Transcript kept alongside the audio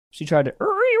She tried to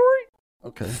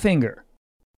finger.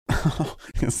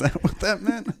 Is that what that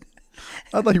meant?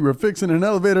 I thought you were fixing an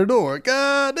elevator door.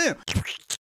 God damn.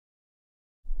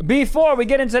 Before we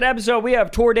get into the episode, we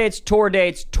have tour dates.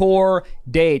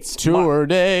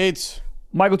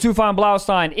 Michael Tufan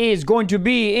Blaustein is going to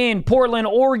be in Portland,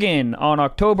 Oregon on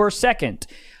October 2nd.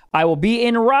 I will be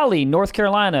in Raleigh, North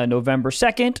Carolina, November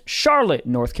 2nd. Charlotte,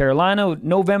 North Carolina,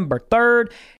 November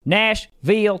 3rd.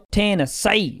 Nashville,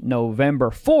 Tennessee,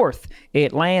 November 4th.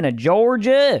 Atlanta,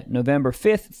 Georgia, November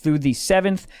 5th through the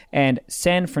 7th. And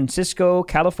San Francisco,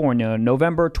 California,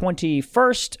 November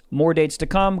 21st. More dates to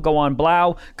come. Go on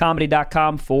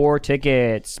blaucomedy.com for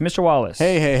tickets. Mr. Wallace.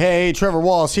 Hey, Trevor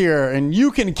Wallace here, and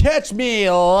you can catch me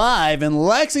live in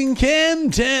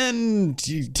Lexington,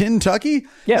 Kentucky?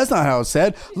 Yeah. That's not how it's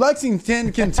said.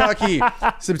 Lexington, Kentucky,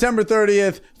 September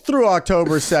 30th through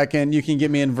October 2nd. You can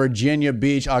get me in Virginia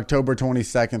Beach, October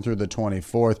 22nd through the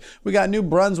 24th. We got New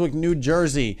Brunswick, New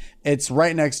Jersey. It's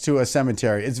right next to a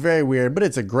cemetery. It's very weird, but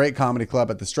it's a great comedy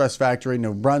club at the Stress Factory,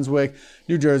 New Brunswick,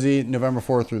 New Jersey, November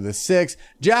 4th through the 6th.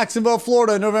 Jacksonville,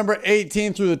 Florida, November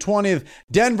 18th through the 20th.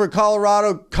 Denver,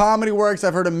 Colorado, Comedy Works.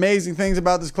 I've heard amazing things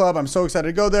about this club. I'm so excited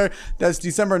to go there. That's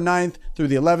December 9th through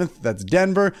the 11th. That's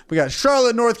Denver. We got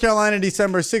Charlotte, North Carolina,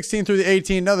 December 16th through the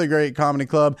 18th. Another great comedy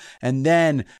club. And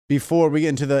then before we get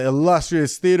into the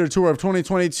illustrious theater tour of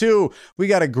 2022, we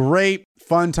got a great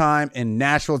fun time in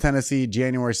Nashville, Tennessee,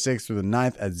 January 6th through the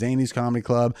 9th at Zany's Comedy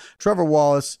Club.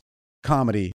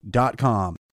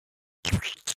 TrevorWallaceComedy.com.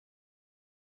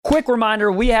 Quick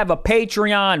reminder, we have a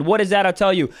Patreon. What is that? I'll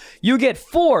tell you. You get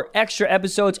 4 extra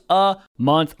episodes a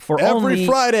month for every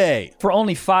Friday. For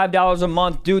only $5 a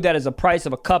month. Dude, that is the price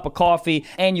of a cup of coffee.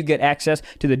 And you get access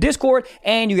to the Discord.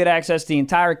 And you get access to the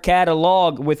entire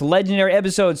catalog with legendary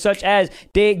episodes such as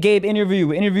Gabe interview.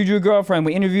 We interviewed your girlfriend.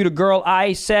 We interviewed a girl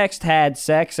I had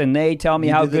sex, and they tell me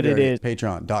how good it is.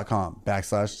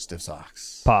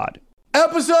 Patreon.com/StiffSocks. Pod.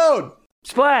 Episode.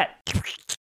 Splat.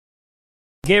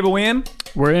 Gabe, are we in?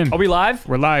 We're in. Are we live?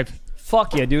 We're live.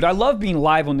 Fuck yeah, dude. I love being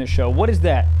live on this show. What is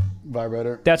that?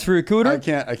 Vibrator. That's for your cooter?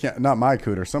 I can't. Not my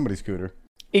cooter. Somebody's cooter.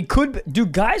 It could be. Do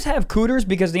guys have cooters?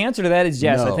 Because the answer to that is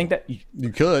yes. No. I think that... You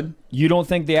could. You don't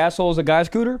think the asshole is a guy's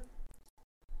cooter?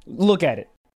 Look at it.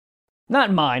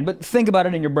 Not mine, but think about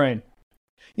it in your brain.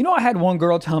 You know, I had one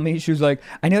girl tell me, she was like,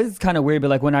 I know this is kind of weird, but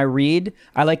like when I read,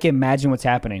 I like to imagine what's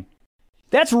happening.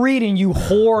 That's reading, you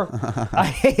whore. I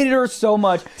hated her so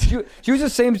much. She was the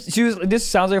same. This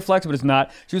sounds like a flex, but it's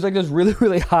not. She was like this really,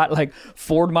 really hot like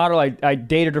Ford model. I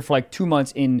dated her for like 2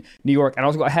 months in New York, and I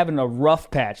was having a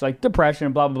rough patch, like depression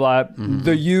and blah, blah, blah. Mm-hmm.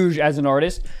 The huge as an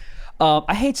artist.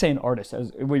 I hate saying artist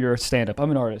when you're a stand-up.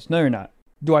 I'm an artist. No, you're not.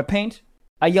 Do I paint?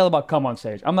 I yell about cum on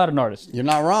stage. I'm not an artist. You're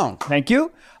not wrong. Thank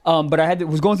you. But I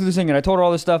was going through this thing, and I told her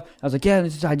all this stuff. I was like, yeah,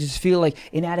 I just feel like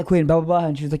inadequate and blah, blah, blah.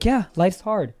 And she was like, yeah, life's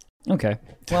hard. Okay.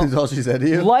 Well, that's all she said to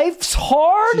you? Life's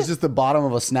hard? She's just the bottom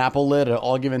of a Snapple lid at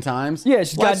all given times? Yeah,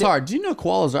 she's life's hard. Do you know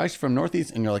koalas are actually from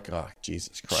Northeast? And you're like, oh,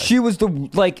 Jesus Christ. She was the,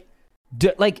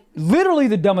 literally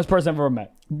the dumbest person I've ever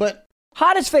met. But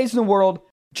hottest face in the world,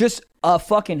 just a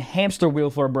fucking hamster wheel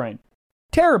for a brain.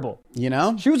 Terrible. You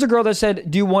know? She was a girl that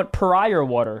said, do you want Pryor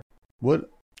water? What?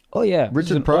 Oh, yeah.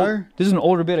 Richard Pryor? This is an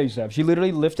older bit I used to have. She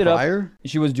literally lifted Pryor? up.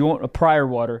 She was, do you want a Pryor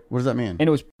water? What does that mean? And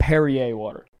it was Perrier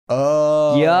water.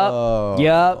 Oh.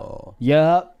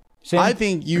 Yep. I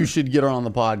think you should get her on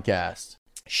the podcast.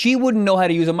 She wouldn't know how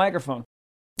to use a microphone.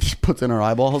 She puts in her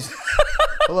eyeballs.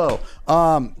 Hello.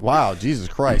 Wow, Jesus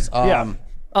Christ. Yeah.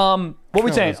 What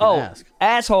we saying?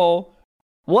 Asshole.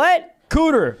 What?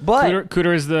 Cooter. But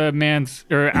Cooter is the man's,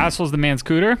 or asshole's the man's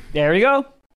cooter. There you go.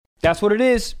 That's what it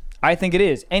is. I think it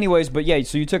is. Anyways, but yeah,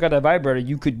 so you took out that vibrator.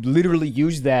 You could literally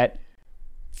use that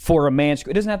for a man's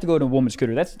scooter. It doesn't have to go to a woman's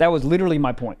scooter. That was literally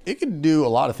my point. It could do a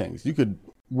lot of things. You could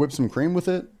whip some cream with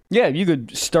it. Yeah, you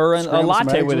could stir in a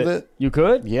latte with it. You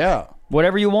could? Yeah.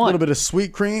 Whatever you want. A little bit of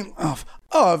sweet cream. Oh,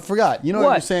 I forgot. You know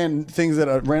what? You're saying things that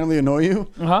randomly annoy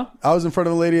you? Uh-huh. I was in front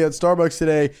of a lady at Starbucks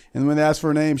today, and when they asked for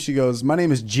her name, she goes, my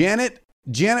name is Janet.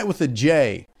 Janet with a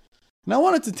J. And I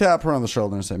wanted to tap her on the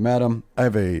shoulder and say, Madam, I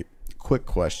have a quick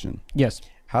question. Yes.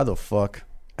 How the fuck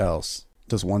else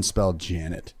does one spell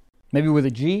Janet? Maybe with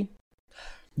a G?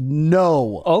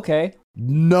 No. Okay.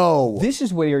 No. This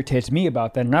is what irritates me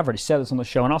about that, and I've already said this on the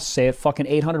show, and I'll say it fucking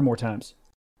 800 more times.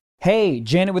 Hey,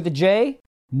 Janet with the J,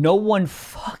 no one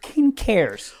fucking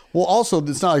cares. Well, also,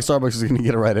 it's not like Starbucks is going to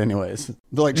get it right anyways.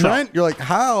 They're like, Trent? No. You're like,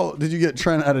 how did you get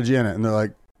Trent out of Janet? And they're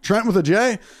like, Trent with a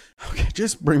J? Okay,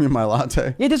 just bring me my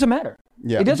latte. It doesn't matter.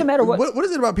 Yeah. It doesn't matter what. What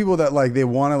is it about people that like they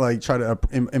want to like try to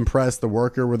impress the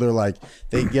worker where they're like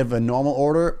they give a normal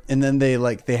order and then they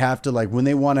have to like when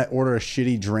they want to order a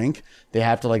shitty drink they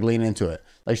have to like lean into it.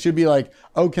 Like she'd be like,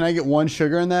 oh, can I get one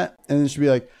sugar in that? And then she'd be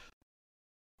like,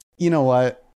 you know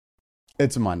what?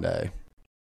 It's Monday.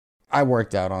 I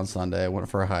worked out on Sunday. I went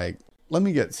for a hike. Let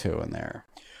me get 2 in there.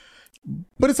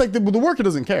 But it's like the worker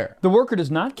doesn't care. The worker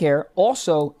does not care.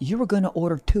 Also, you were going to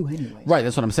order 2 anyway. Right,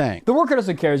 that's what I'm saying. The worker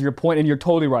doesn't care is your point, and you're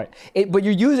totally right. But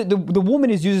you're using the woman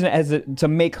is using it as to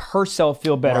make herself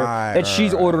feel better that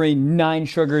she's ordering 9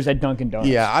 sugars at Dunkin' Donuts.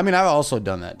 Yeah, I mean, I've also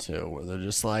done that too, where they're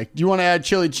just like, do you want to add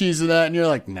chili cheese to that? And you're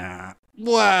like, nah.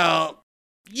 Well,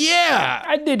 yeah.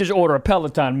 I did just order a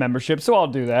Peloton membership, so I'll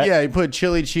do that. Yeah, you put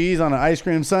chili cheese on an ice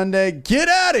cream sundae. Get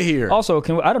out of here. Also,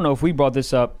 I don't know if we brought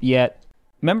this up yet.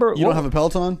 Remember, you don't have a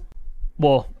Peloton?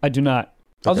 Well, I do not.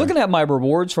 I was looking at my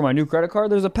rewards for my new credit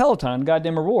card. There's a Peloton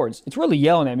goddamn rewards. It's really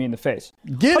yelling at me in the face.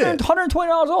 Get it. $120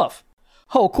 off.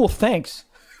 Oh, cool. Thanks.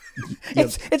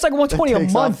 It's like $120 a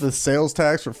Takes month. off the sales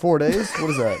tax for 4 days? What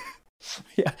is that?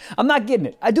 Yeah, I'm not getting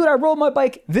it. I rode my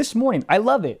bike this morning. I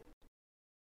love it.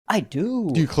 I do.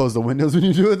 Do you close the windows when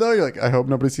you do it, though? You're like, I hope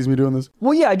nobody sees me doing this.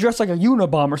 Well, yeah, I dress like a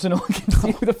Unabomber so no one can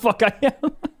see who the fuck I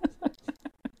am.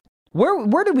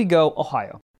 Where did we go?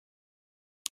 Ohio.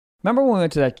 Remember when we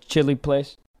went to that chili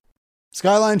place?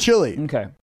 Skyline Chili. Okay.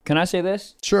 Can I say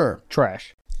this? Sure.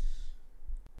 Trash.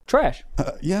 Trash.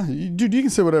 Yeah, dude, you can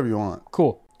say whatever you want.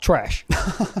 Cool. Trash.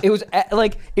 It was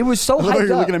it was so I love how hyped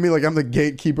you're up. looking at me like I'm the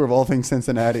gatekeeper of all things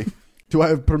Cincinnati. Do I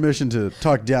have permission to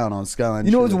talk down on Skyline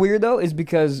You know Chili? what's weird though is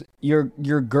because your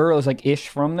girl is like ish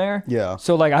from there. Yeah.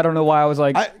 So like I don't know why I was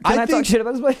like, can I talk think shit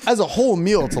about this place? As a whole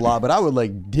meal, it's a lot, but I would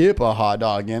like dip a hot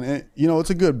dog in it. You know, it's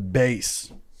a good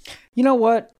base. You know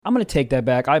what? I'm gonna take that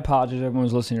back. I apologize if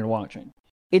everyone's listening or watching.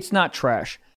 It's not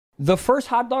trash. The first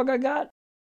hot dog I got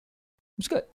was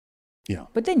good. Yeah.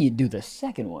 But then you do the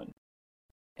second one.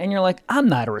 And you're like, I'm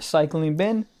not a recycling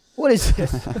bin. What is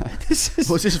this? This is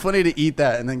Well, it's just funny to eat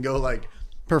that and then go like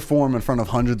perform in front of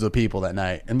hundreds of people that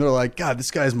night. And they're like, God,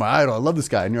 this guy's my idol. I love this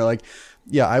guy. And you're like,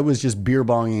 yeah, I was just beer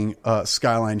bonging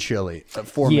Skyline Chili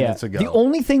 4 minutes ago. The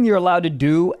only thing you're allowed to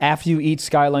do after you eat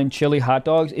Skyline Chili hot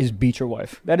dogs is beat your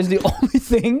wife. That is the only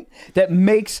thing that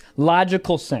makes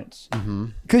logical sense.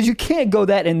 Because you can't go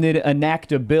that and then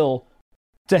enact a bill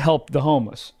to help the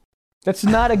homeless. That's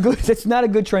not a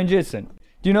good transition.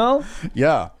 Do you know?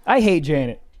 Yeah. I hate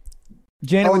Janet.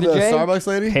 Janet Oh, with the the J? Starbucks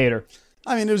lady? Hate her.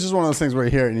 I mean, it was just one of those things where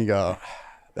you hear it and you go,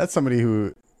 that's somebody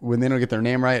who, when they don't get their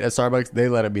name right at Starbucks, they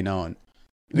let it be known.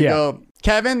 They go,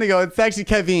 Kevin. They go, it's actually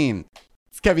Kevin.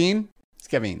 It's Kevin. It's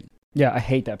Kevin. Yeah, I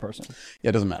hate that person. Yeah,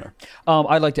 it doesn't matter.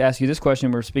 I'd like to ask you this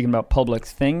question. We're speaking about public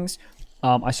things.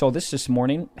 I saw this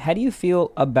morning. How do you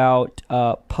feel about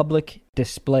public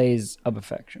displays of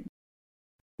affection?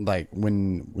 Like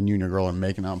when you and your girl are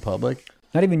making out in public.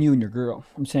 Not even you and your girl.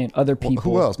 I'm saying other people.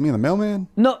 Who else? Me and the mailman?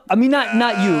 No, I mean not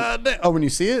you. Oh, when you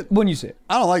see it? When you see it.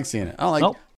 I don't like seeing it. I don't like.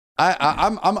 Nope.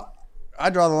 I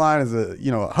draw the line as a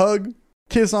hug,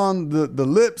 kiss on the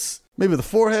lips, maybe the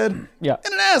forehead, Yeah.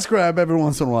 and an ass grab every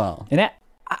once in a while. And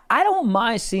I don't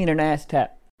mind seeing an ass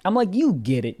tap. I'm like, you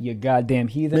get it, you goddamn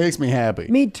heathen. Makes me happy.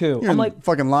 Me too. You're I'm in like,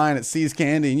 fucking line at C's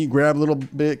Candy and you grab a little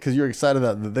bit because you're excited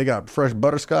that they got fresh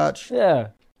butterscotch. yeah.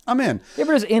 I'm in. You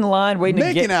ever just in line waiting to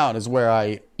Making get out is where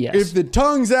I. Yes. If the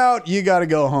tongue's out, you got to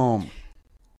go home.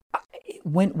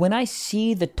 when I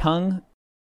see the tongue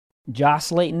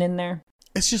jostlating in there.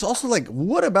 It's just also like,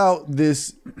 what about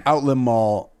this outlet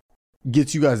mall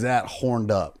gets you guys that horned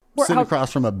up? We're Sitting out-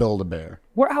 across from a Build-A-Bear.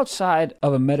 We're outside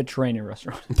of a Mediterranean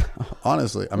restaurant.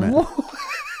 Honestly, I mean, a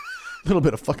little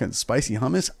bit of fucking spicy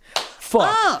hummus.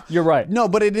 Fuck. You're right. No,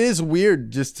 but it is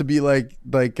weird just to be like,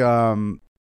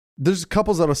 there's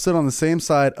couples that'll sit on the same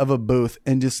side of a booth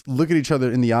and just look at each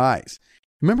other in the eyes.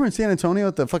 Remember in San Antonio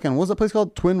at the fucking, what was that place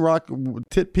called? Twin Rock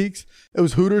Tit Peaks? It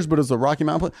was Hooters, but it was the Rocky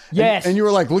Mountain place. Yes. And you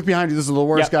were like, look behind you. This is the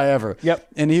worst Yep. guy ever. Yep.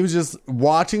 And he was just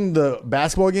watching the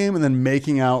basketball game and then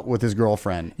making out with his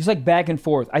girlfriend. He's like back and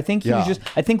forth. I think he was Yeah.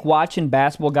 I think watching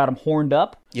basketball got him horned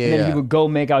up. Yeah, And then yeah. he would go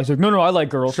make out. He's like, no, I like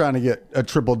girls. Trying to get a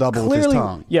triple-double with his Clearly,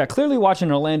 tongue. yeah, clearly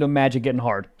watching Orlando Magic getting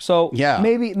hard. So Yeah.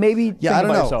 maybe Yeah, I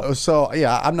don't think about know. yourself. So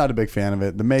yeah, I'm not a big fan of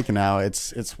it. The making out,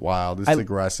 it's wild. It's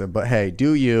aggressive. But hey,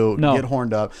 do you No. get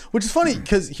horned up? Which is funny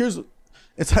because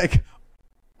it's like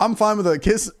I'm fine with a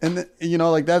kiss, and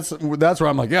that's where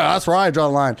I'm like, yeah, that's where I draw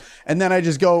the line. And then I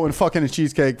just go and fuck in a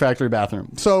Cheesecake Factory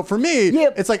bathroom. So for me,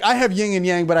 Yep. it's like I have yin and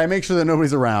yang, but I make sure that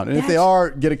nobody's around. And if they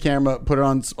are, get a camera, put it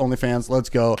on OnlyFans. Let's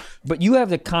go. But you have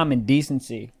the common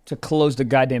decency to close the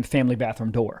goddamn family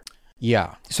bathroom door.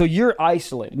 Yeah. So you're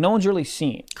isolated. No one's really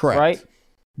seeing. Correct. Right?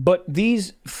 But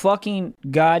these fucking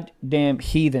goddamn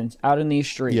heathens out in these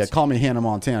streets. Yeah, call me Hannah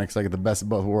Montana because I get the best of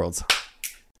both worlds.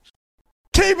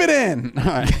 Keep it in. All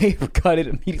right. Cut it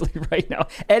immediately right now.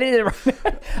 Edit it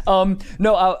right now.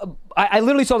 No, I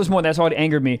literally saw this morning. That's how it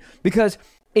angered me. Because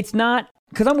it's not...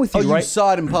 Because I'm with you, You right?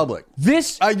 saw it in public.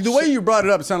 The way you brought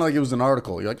it up, it sounded like it was an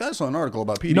article. You're like, I saw an article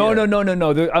about PDA.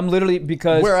 No. I'm literally...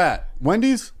 Because... Where at?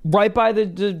 Wendy's? Right by the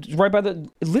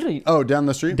literally... Oh, down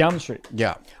the street? Down the street.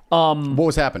 Yeah. What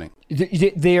was happening?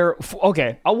 They're...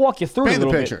 Okay, I'll walk you through it a Paint the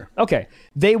little picture. bit. Okay.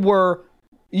 They were...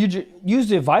 Use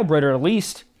the vibrator at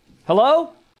least.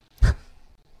 Hello?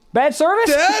 Bad service?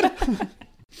 Dad?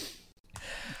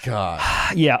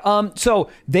 God. Yeah. So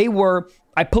they were...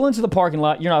 I pull into the parking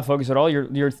lot. You're not focused at all.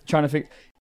 You're trying to figure...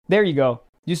 There you go.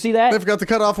 You see that? They forgot to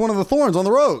cut off one of the thorns on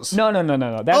the rose. No.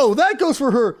 That's That goes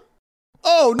for her.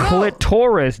 Oh, no.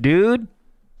 clitoris, dude.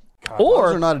 God, Or...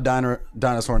 those are not a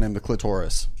dinosaur named the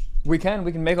clitoris. We can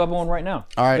make up one right now.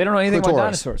 All right. They don't know anything about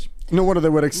clitoris. dinosaurs. No wonder they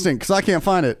would extinct because I can't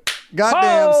find it.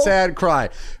 Goddamn Oh! sad cry.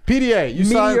 PDA, you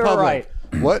saw it in public.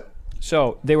 Meteorite. What?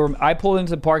 So I pulled into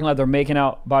the parking lot. They're making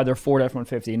out by their Ford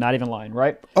F-150. Not even lying,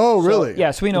 right? Oh, really? Yeah,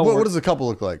 so we know. What does the couple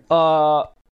look like? The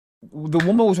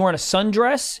woman was wearing a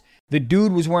sundress. The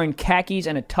dude was wearing khakis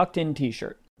and a tucked-in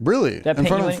T-shirt. Really? that In paint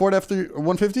front of you a Ford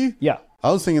F-150? Yeah.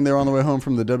 I was thinking they were on the way home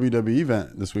from the WWE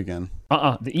event this weekend.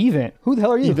 The event. Who the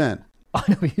hell are you? Event. Oh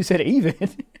no, you said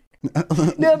event.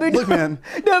 Look, man.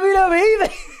 WWE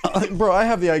event. Bro, I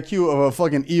have the IQ of a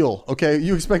fucking eel, okay?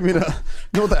 You expect me to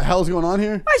know what the hell's going on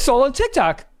here? I saw on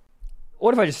TikTok.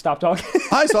 What if I just stopped talking?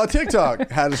 I saw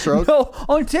TikTok. Had a stroke. No,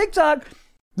 on TikTok,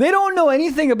 they don't know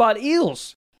anything about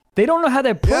eels. They don't know how they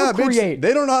Yeah, procreate. bitch,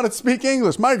 they don't know how to speak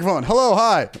English. Microphone. Hello,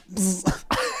 hi.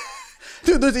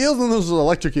 Dude, there's eels and there's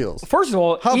electric eels. First of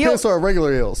all, How pissed are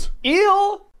regular eels?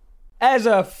 eel as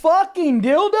a fucking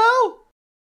dildo?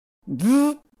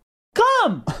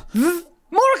 Come!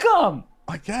 More come!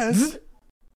 I guess.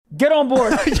 Get on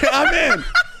board. Yeah, I'm in.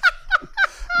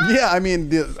 Yeah, I mean,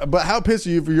 but how pissed are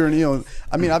you if you're an eel?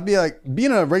 I mean, I'd be like,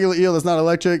 being a regular eel that's not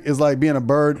electric is like being a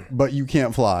bird, but you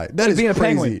can't fly. That is being a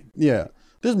crazy. penguin. Yeah,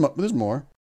 there's more.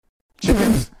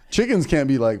 Chickens can't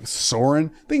be like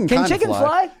soaring. They can Can kind of chickens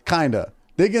fly? Kinda.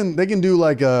 They can do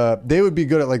like they would be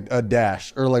good at like a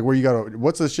dash or like where you gotta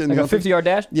what's the shit in Like the a 50-yard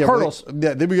dash? Yeah, Hurdles.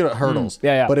 they'd be good at hurdles.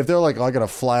 Yeah. But if they're like, I gotta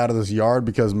fly out of this yard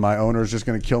because my owner is just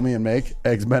gonna kill me and make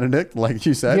eggs Benedict, like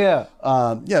you said. Yeah.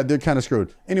 They're kind of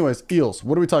screwed. Anyways, eels.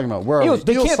 What are we talking about? Where are Eels,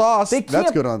 we? Eel sauce. they That's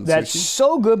can't- good on That's sushi.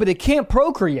 so good, but they can't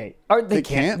procreate. Or They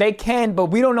can't? They can, but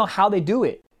we don't know how they do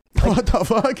it. What the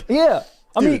fuck? Yeah.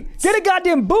 I Dude. mean, get a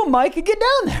goddamn boom mic and get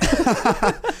down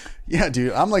there. Yeah,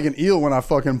 dude. I'm like an eel when I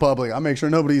fuck in public. I make sure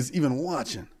nobody's even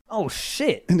watching. Oh,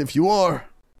 shit. And if you are,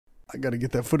 I gotta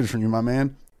get that footage from you, my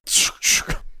man.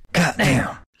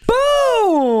 Goddamn.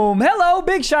 Boom! Hello,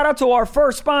 big shout out to our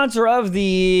first sponsor of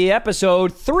the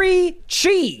episode.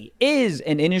 3Chi is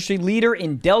an industry leader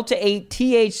in Delta 8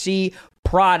 THC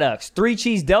products.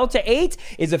 3Chi's Delta 8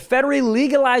 is a federally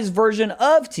legalized version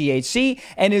of THC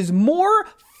and is more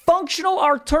functional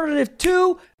alternative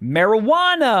to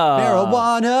marijuana.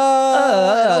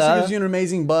 Marijuana. It also gives you an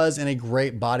amazing buzz and a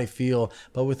great body feel,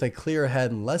 but with a clearer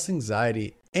head and less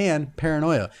anxiety and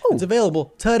paranoia. Ooh. It's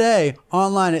available today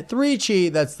online at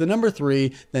 3Chi, that's the number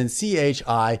 3, then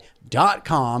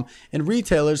CHI.com, and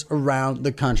retailers around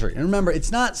the country. And remember, it's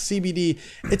not CBD,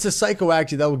 it's a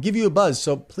psychoactive that will give you a buzz,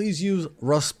 so please use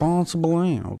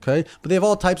responsibly, okay? But they have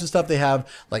all types of stuff. They have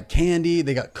like candy,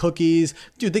 they got cookies.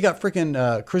 Dude, they got freaking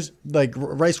like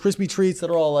Rice Krispie treats that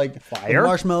are all like Fire.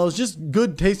 marshmallows, just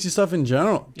good tasty stuff in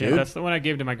general, dude. Yeah, that's the one I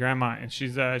gave to my grandma, and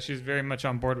she's very much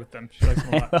on board with them. She likes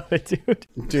them a lot. Dude.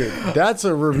 Dude, that's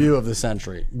a review of the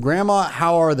century. Grandma,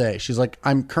 how are they? She's like,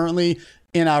 I'm currently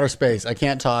in outer space. I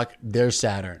can't talk. There's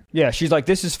Saturn. Yeah, she's like,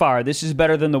 this is fire. This is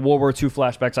better than the World War II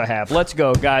flashbacks I have. Let's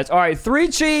go, guys. All right,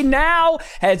 3Chi now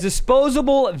has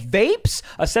disposable vapes.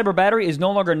 A separate battery is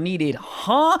no longer needed,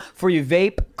 for your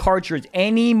vape cartridge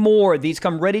anymore. These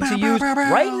come ready to use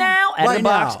right now out of the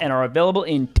box and are available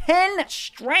in 10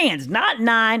 strands, not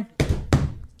 9.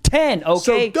 10,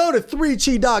 okay? So go to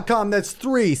 3chi.com. That's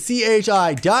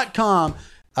 3chi.com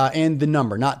and the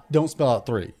number. Don't spell out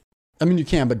 3. I mean, you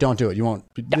can, but don't do it. You won't.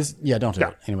 Don't do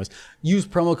it. Anyways, use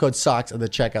promo code SOCKS at the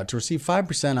checkout to receive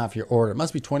 5% off your order. It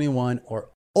must be 21 or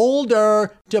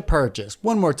older to purchase.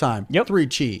 One more time. Yep.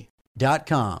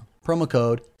 3chi.com. Promo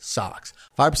code SOCKS.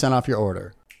 5% off your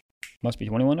order. Must be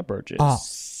 21 to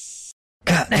purchase.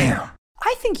 Goddamn.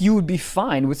 I think you would be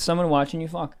fine with someone watching you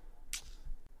fuck.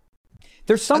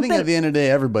 There's I something. think at the end of the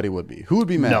day, everybody would be. Who would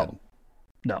be mad?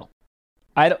 No.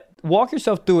 I don't. walk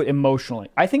yourself through it emotionally.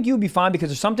 I think you would be fine because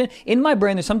there's something in my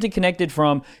brain. There's something connected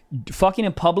from fucking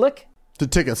in public. To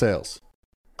ticket sales.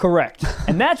 Correct.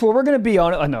 And that's where we're going to be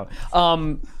on it. No.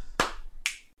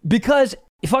 Because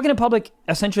fucking in public,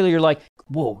 essentially you're like,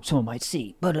 whoa, someone might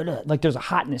see. Like there's a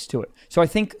hotness to it. So I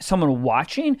think someone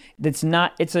watching, it's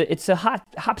a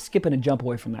hop, skip, and a jump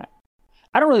away from that.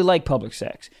 I don't really like public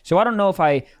sex. So I don't know if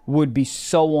I would be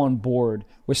so on board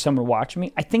with someone watching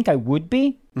me. I think I would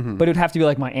be, but it would have to be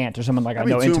like my aunt or someone like I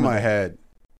know I'd be too in my intimately. head.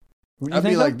 You I'd be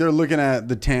think like, so? they're looking at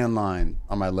the tan line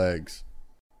on my legs.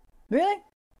 Really?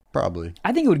 Probably.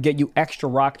 I think it would get you extra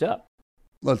rocked up.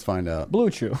 Let's find out. Blue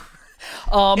Chew.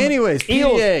 Anyways,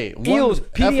 PDA. Eels,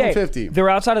 PDA. F-150. They're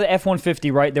outside of the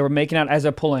F-150, right? They were making out as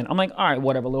I pull in. I'm like, all right,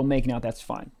 whatever, little making out, that's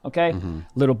fine. Okay?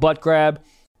 Little butt grab.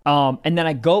 And then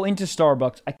I go into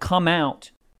Starbucks. I come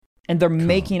out, and they're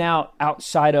making out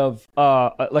outside of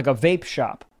like a vape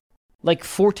shop, like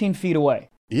 14 feet away.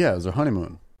 Yeah, it was their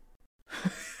honeymoon.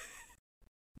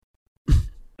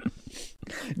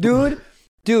 Dude.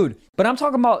 But I'm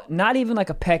talking about not even like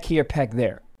a peck here, peck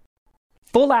there.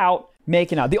 Full out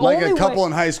making out. The Like only a couple way,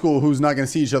 in high school who's not going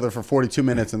to see each other for 42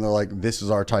 minutes, and they're like, this is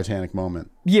our Titanic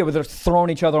moment. yeah, where they're throwing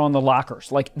each other on the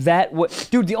lockers. Like that.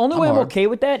 Dude, the only way I'm hard. okay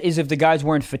with that is if the guy's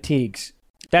wearing fatigues.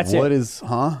 That's What it. is,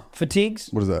 huh? Fatigues?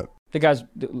 What is that? The guy's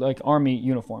like army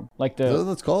uniform. Like Is that the what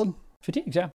that's called?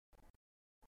 fatigues, yeah.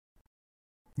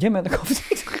 Yeah, man, they're called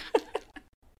fatigues.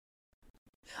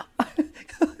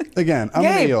 Again, I'm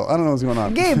Gabe. an eel. I don't know what's going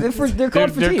on. Gabe, they're called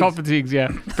fatigues. They're called fatigues, yeah.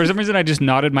 For some reason, I just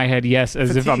nodded my head yes,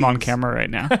 as if I'm on Fatigues. camera right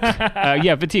now.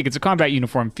 Yeah, fatigue. It's a combat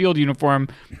uniform, field uniform,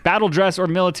 battle dress, or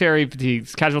military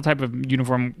fatigues. Casual type of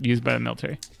uniform used by the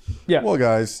military. Yeah. Well,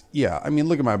 guys, yeah. I mean,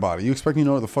 look at my body. You expect me to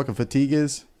know what the fuck a fatigue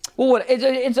is? Well, what?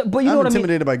 It's but you know I'm what I mean?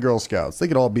 intimidated by Girl Scouts. They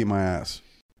could all beat my ass.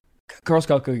 Girl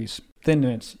Scout cookies, Thin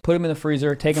Mints. Put them in the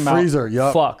freezer. Take them out. Freezer,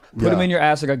 yup. Fuck. Put them Yeah. in your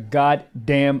ass like a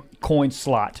goddamn coin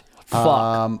slot.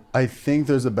 Fuck. I think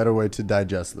there's a better way to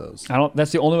digest those. I don't.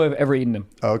 That's the only way I've ever eaten them.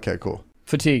 Okay, cool.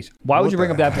 Fatigues. Why would What you bring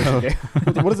the up that picture,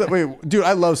 Gabe? What is that? Wait, dude,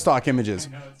 I love stock images.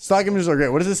 Stock images are great.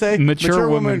 What does it say? Mature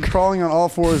woman woman. crawling on all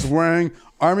fours wearing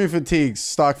army fatigues.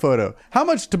 Stock photo. How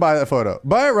much to buy that photo?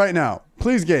 Buy it right now.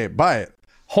 Please, Gabe, buy it.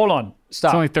 Hold on.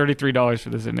 Stop. It's only $33 for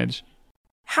this image.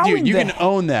 How Dude, in you the can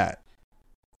own that.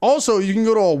 Also, you can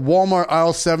go to a Walmart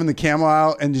aisle 7, the camo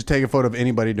aisle, and just take a photo of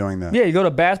anybody doing that. Yeah, you go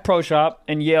to Bass Pro Shop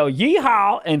and yell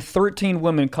 "Yeehaw!" and 13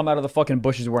 women come out of the fucking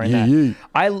bushes wearing that. Yee.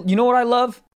 You know what I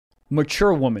love?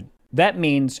 Mature woman. That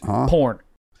means porn.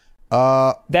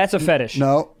 That's a fetish.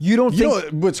 No. You don't You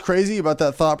think? know what's crazy about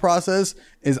that thought process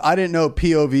is I didn't know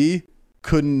POV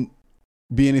couldn't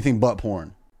be anything but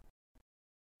porn.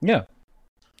 Yeah.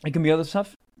 It can be other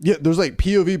stuff. Yeah, there's like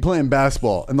POV playing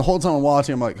basketball, and the whole time I'm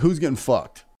watching, I'm like, who's getting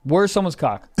fucked? Where's someone's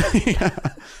cock?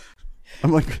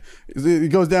 I'm like,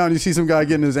 it goes down, you see some guy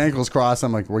getting his ankles crossed.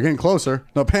 I'm like, we're getting closer.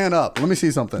 No, pan up. Let me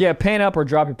see something. Yeah, pan up or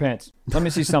drop your pants. Let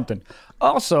me see something.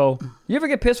 Also, you ever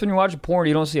get pissed when you're watching porn and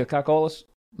you don't see a cockolus?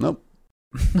 Nope.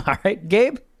 All right,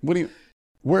 Gabe,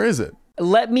 Where is it?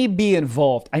 let me be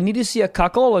involved. I need to see a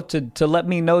cockola to let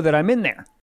me know that I'm in there.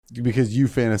 Because you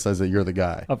fantasize that you're the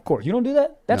guy. Of course. You don't do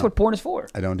that? That's No. what porn is for.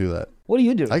 I don't do that. What do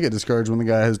you do? I get discouraged when the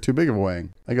guy has too big of a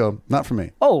wang. I go, not for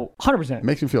me. Oh, 100%. It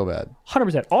makes me feel bad.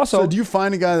 100%. Also, So do you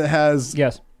find a guy that has...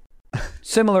 yes.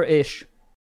 Similar-ish.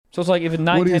 So it's like if it's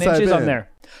 9, What do you 10 type inches, I'm in? there.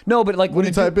 No, but like What do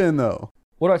you type in, though?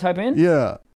 What do I type in?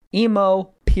 Yeah.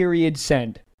 Emo period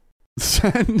send.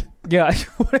 Send. Yeah.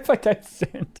 What if I type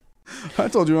send? I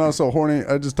told you when I was so horny,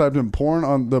 I just typed in porn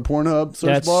on the Pornhub search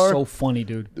That's bar. so funny,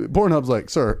 dude. Pornhub's like,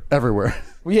 sir, everywhere.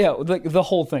 Yeah, like the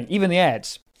whole thing, even the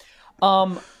ads.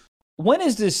 When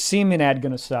is this semen ad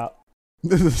gonna stop?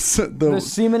 the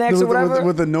Semen X or whatever?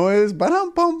 With the noise.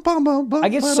 I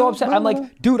get so upset. I'm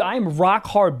like, dude, I'm rock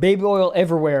hard, baby oil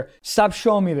everywhere. Stop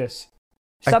showing me this.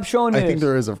 Stop showing me I this. think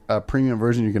there is a premium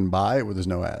version you can buy where there's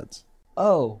no ads.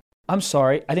 Oh, I'm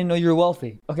sorry. I didn't know you were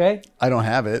wealthy. Okay. I don't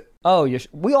have it. Oh,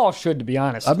 we all should, to be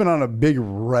honest. I've been on a big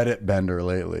Reddit bender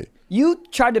lately. You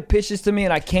tried to pitch this to me,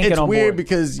 and I can't It's get on weird board.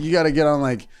 because you got to get on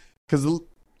because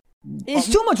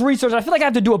It's too much research. I feel like I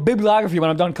have to do a bibliography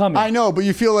when I'm done coming. I know, but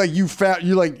you feel like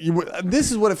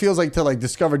this is what it feels like to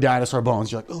discover dinosaur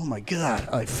bones. You're like, oh my god,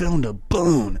 I found a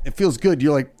bone. It feels good.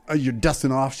 You're like, you're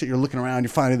dusting off shit. You're looking around. You're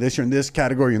finding this. You're in this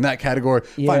category. You're in that category.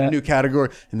 Find Yeah. a new category,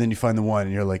 and then you find the one,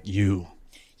 and you're like, you.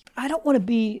 I don't want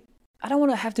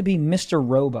to have to be Mr.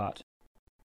 Robot.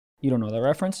 You don't know that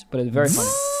reference, but it's very funny.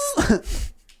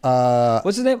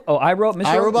 What's his name? Oh, I wrote Mr.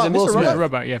 iRobot? Is it Will Mr. Smith. Robot?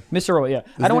 Robot, yeah. Mr. Robot, yeah.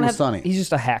 I name don't want was to have. Sonny. He's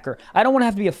just a hacker. I don't want to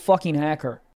have to be a fucking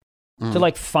hacker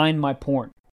to find my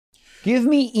porn. Give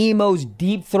me emo's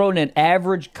deep throat and an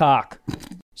average cock.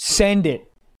 Send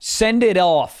it. Send it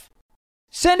off.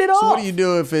 Send it off. So what do you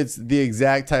do if it's the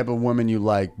exact type of woman you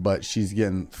like, but she's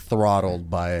getting throttled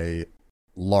by a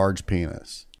large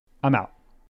penis? I'm out.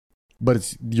 But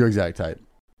it's your exact type.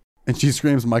 And she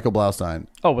screams Michael Blaustein.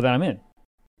 Oh, well, then I'm in.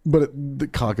 But the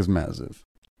cock is massive.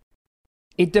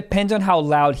 It depends on how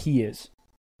loud he is.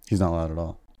 He's not loud at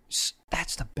all.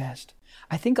 That's the best.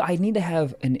 I think I need to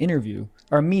have an interview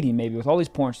or a meeting maybe with all these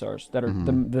porn stars that are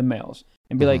the males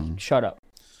and be like, shut up.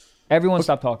 Everyone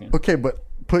stop talking. Okay, but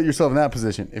put yourself in that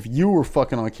position. If you were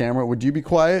fucking on camera, would you be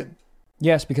quiet?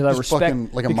 Yes, because I Just respect fucking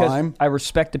like a because mime? I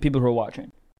respect the people who are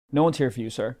watching. No one's here for you,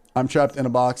 sir. I'm trapped in a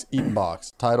box, eating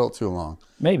box. Title too long.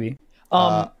 Maybe.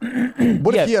 What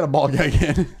if he had a ball gag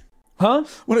in? Huh?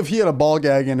 What if he had a ball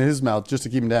gag in his mouth just to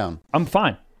keep him down? I'm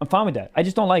fine. I'm fine with that. I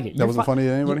just don't like it. That wasn't funny to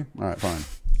anybody? All right, fine.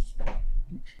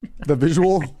 The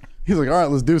visual, he's like, all right,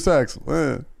 let's do sex.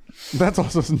 That's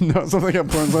also something that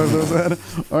porn stars said.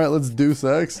 All right, let's do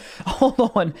sex.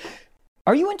 Hold on.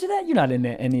 Are you into that? You're not into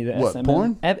any of the What, SMM.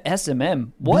 porn?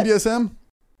 SMM. What? BDSM?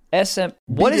 SM.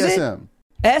 What is it? BDSM.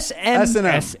 SM. S&M.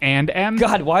 S and M.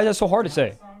 God, why is that so hard to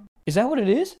say? Is that what it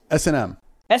is? S&M.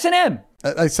 S&M.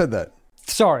 I said that.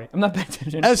 Sorry, I'm not paying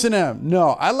attention. S&M. No,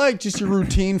 I like just your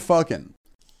routine fucking.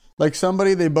 Like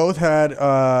somebody, they both had,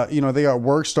 they got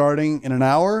work starting in an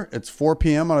hour. It's 4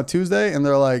 p.m. on a Tuesday, and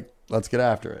they're like, let's get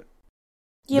after it.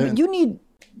 Yeah, Then- but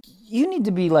you need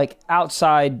to be like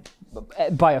outside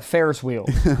by a Ferris wheel.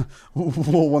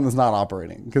 Well, one that's not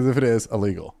operating, because if it is,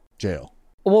 illegal. Jail.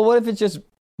 Well, what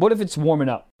if it's warming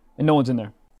up and no one's in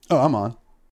there? Oh, I'm on.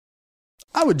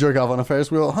 I would jerk off on a Ferris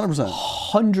wheel 100%.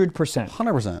 100%.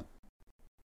 100%.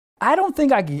 I don't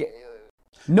think I could get...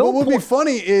 No What would be porn...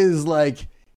 funny is like,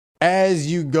 as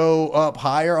you go up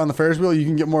higher on the Ferris wheel, you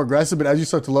can get more aggressive, but as you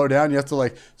start to low down, you have to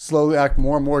like slowly act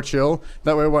more and more chill.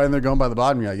 That way, when they're going by the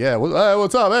bottom, you're like, yeah, hey,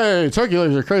 what's up? Hey, turkey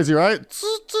legs are crazy, right?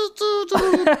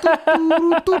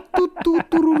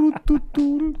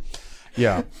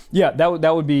 Yeah. Yeah,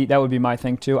 that would be my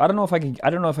thing too. I don't know if I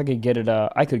could get it.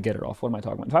 I could get it off. What am I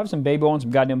talking about? If I have some baby oil and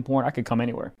some goddamn porn, I could come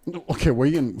anywhere. Okay, where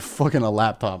you getting fucking a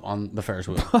laptop on the Ferris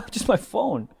wheel? Just my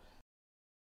phone.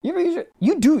 You ever use it?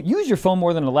 You do use your phone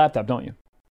more than a laptop, don't you?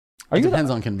 It depends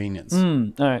on convenience.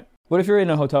 All right. What if you're in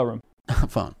a hotel room?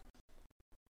 Phone.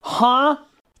 Huh?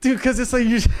 Dude, because it's like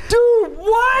you. Dude,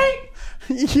 what?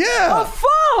 Yeah. A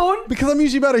phone? Because I'm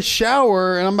usually about to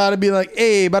shower and I'm about to be like,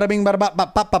 hey, bada bing, bada bop,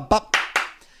 bop, bop, bop, bop.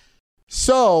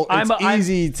 So it's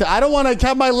easy to. I don't want to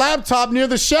have my laptop near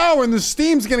the shower and the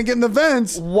steam's going to get in the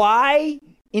vents. Why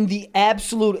in the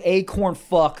absolute acorn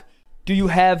fuck do you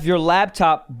have your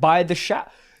laptop by the shower?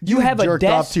 You have a jerked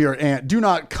desk. off to your aunt. Do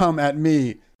not come at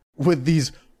me with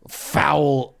these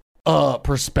foul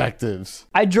perspectives.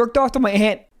 I jerked off to my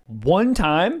aunt one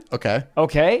time. Okay.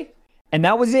 Okay. And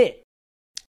that was it.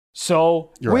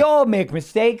 So You're we right. all make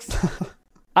mistakes.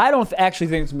 I don't actually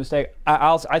think it's a mistake.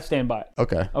 I stand by it.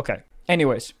 Okay. Okay.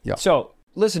 Anyways. Yeah. So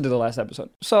listen to the last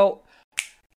episode. So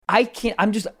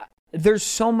there's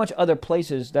so much other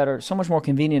places that are so much more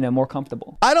convenient and more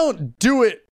comfortable. I don't do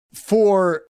it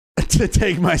to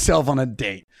take myself on a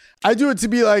date. I do it to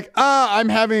be like, I'm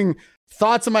having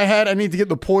thoughts in my head. I need to get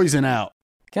the poison out.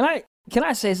 Can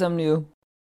I say something to you?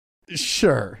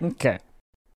 Sure. Okay.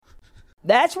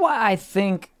 That's why I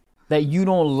think that you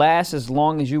don't last as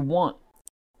long as you want.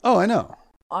 Oh, I know.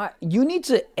 You need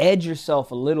to edge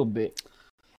yourself a little bit.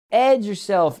 Edge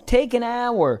yourself. Take an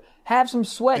hour. Have some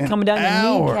sweat coming down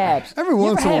your kneecaps. Every You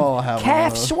once ever in a have while I'll have calf one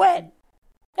of those. sweat.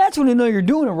 That's when you know you're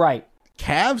doing it right.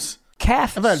 Calves?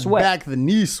 Calf I've had sweat. back of the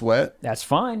knee sweat. That's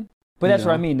fine. But that's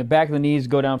what I mean. The back of the knees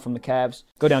go down from the calves.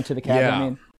 Go down to the calves. Yeah. I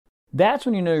mean, that's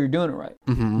when you know you're doing it right.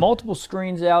 Multiple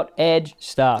screens out. Edge.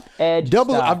 Stop. Edge.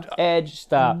 Stop. Edge.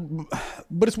 Stop.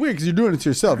 But it's weird because you're doing it to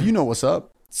yourself. You know what's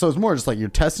up. So it's more just like you're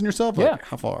testing yourself. Like, Yeah.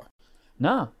 how far?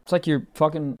 Nah. It's like you're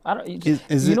fucking. I don't.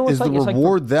 Is you know what's the like? It's like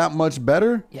reward that much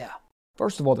better? yeah.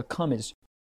 First of all, the cum is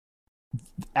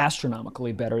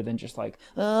astronomically better than just like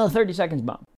 30 seconds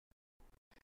bomb.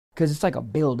 Because it's like a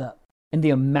build up. And the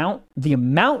amount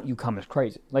you cum is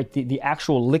crazy. Like the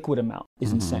actual liquid amount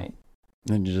is insane.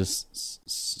 Then you just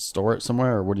store it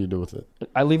somewhere, or what do you do with it?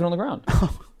 I leave it on the ground.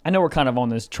 I know we're kind of on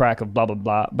this track of blah, blah,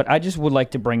 blah, but I just would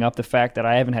like to bring up the fact that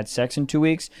I haven't had sex in 2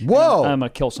 weeks. Whoa. I'm going to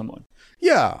kill someone.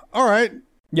 Yeah. All right.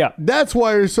 Yeah. That's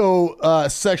why you're so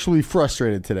sexually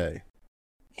frustrated today.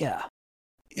 Yeah.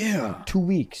 Yeah. 2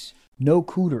 weeks. No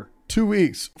cooter. 2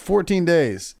 weeks, 14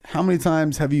 days. How many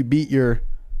times have you beat your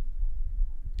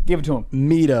Give it to him.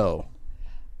 Meato?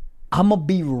 I'm going to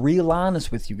be real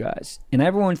honest with you guys. And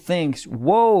everyone thinks,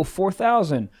 whoa,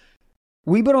 4,000.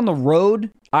 We've been on the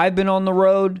road. I've been on the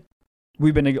road.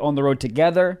 We've been on the road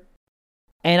together.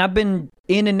 and I've been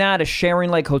in and out of sharing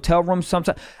like hotel rooms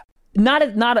sometimes. Not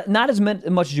as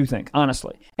much as you think,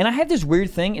 honestly. And I had this weird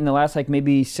thing in the last like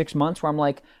maybe 6 months where I'm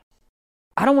like,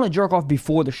 I don't want to jerk off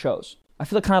before the shows. I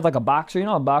feel kind of like a boxer. You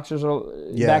know, boxers are,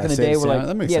 back in the day were like,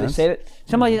 that makes they sense. save it.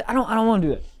 So I'm like, I don't want to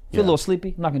do it. I feel a little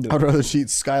sleepy. I'm not gonna do it. I'd rather eat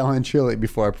Skyline chili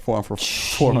before I perform for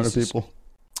 400 Jesus. people.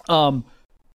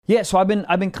 Yeah, so I've been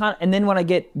kind of, and then when I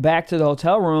get back to the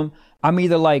hotel room, I'm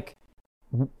either like,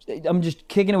 I'm just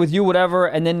kicking it with you, whatever,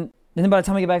 and then by the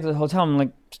time I get back to the hotel, I'm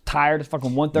like tired. It's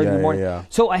fucking 1:30 in the morning. Yeah.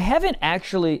 So I haven't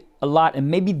actually a lot, and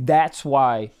maybe that's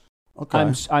why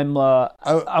Okay. I'm a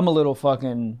little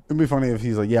fucking. It'd be funny if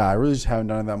he's like, yeah, I really just haven't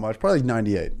done it that much. Probably like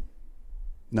 98.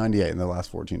 98 in the last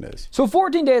 14 days. So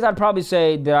 14 days, I'd probably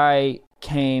say that I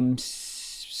came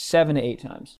 7 to 8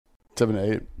 times. 7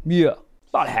 to 8. Yeah,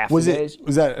 about half the days.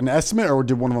 Was that an estimate, or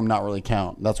did one of them not really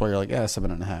count? That's why you're like,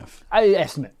 7.5. I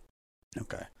estimate.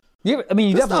 Okay. You That's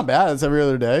definitely not bad. It's every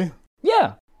other day.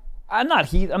 Yeah, I'm not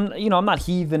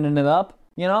heathening it up,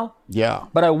 Yeah.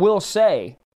 But I will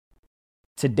say,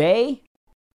 today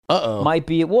Uh-oh. might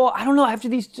be. Well, I don't know. After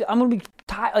these, I'm gonna be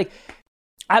tired. Like,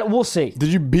 we'll see.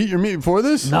 Did you beat your meat before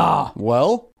this? Nah.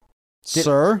 Well,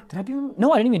 sir. Did I be?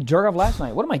 No, I didn't even jerk off last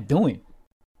night. What am I doing?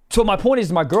 So my point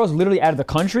is, my girl's literally out of the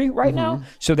country right now,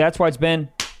 so that's why it's been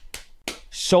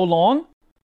so long.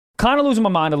 Kind of losing my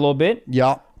mind a little bit.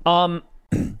 Yeah.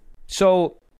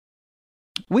 So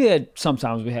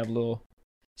sometimes we have little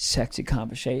sexy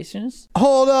conversations.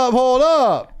 Hold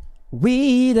up.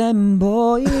 We them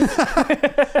boys. All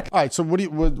right, so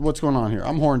what's going on here?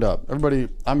 I'm horned up. Everybody,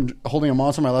 I'm holding a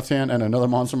monster in my left hand and another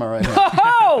monster in my right hand.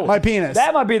 Oh! My penis.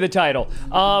 That might be the title.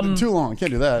 Too long.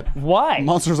 Can't do that. Why?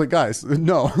 Monsters like, guys,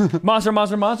 no.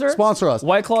 Monster. Sponsor us.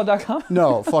 Whiteclaw.com?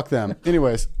 No, fuck them.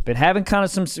 Anyways. Been having kind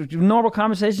of some normal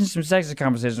conversations, some sexy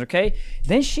conversations, okay?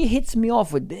 Then she hits me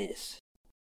off with this.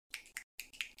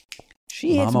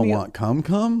 She hits Mama me want cum?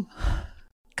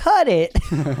 Cut it.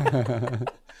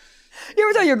 You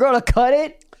ever tell your girl to cut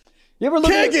it? You ever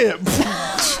look Kick it!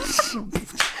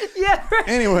 Yeah.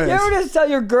 Anyways. You ever just tell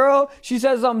your girl, she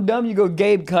says something dumb, you go,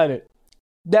 Gabe, cut it.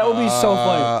 That would be so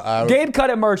funny. Gabe, cut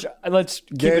it merch. Let's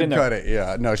keep it in there. Cut it,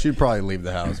 yeah. No, she'd probably leave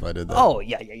the house if I did that. Oh,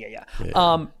 yeah.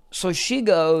 So she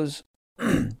goes,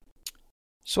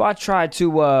 so I tried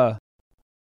to,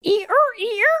 ear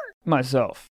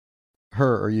myself.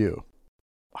 Her or you?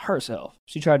 Herself.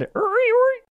 She tried to,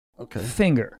 Okay.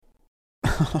 finger.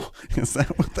 Is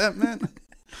that what that meant?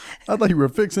 I thought you were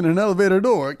fixing an elevator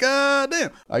door. God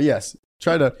damn. Yes.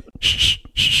 Try to.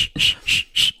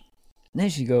 And then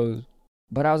she goes,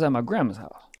 but I was at my grandma's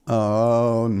house.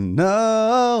 Oh,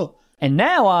 no. And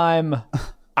now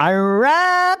I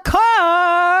rock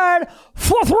hard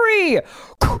for 3.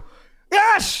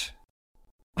 Yes!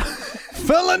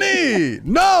 Felony.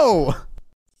 No.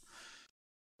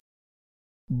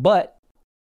 But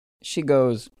she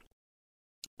goes,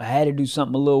 I had to do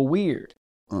something a little weird.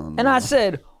 Oh, no. And I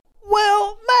said,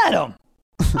 well, madam,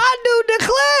 I do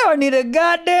declare I need a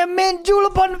goddamn mint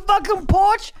julep on the fucking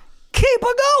porch. Keep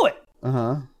her going.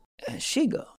 Uh-huh. And she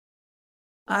goes,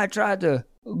 I tried to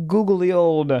Google the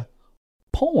old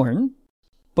porn,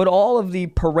 but all of the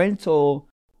parental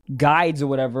guides or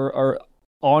whatever are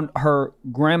on her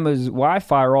grandma's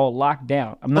Wi-Fi are all locked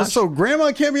down. I'm not So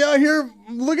grandma can't be out here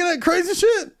looking at crazy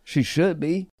shit? She should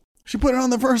be. She put it on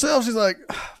the first elf. She's like,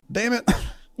 damn it.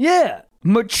 Yeah.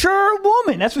 Mature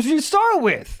woman. That's what you start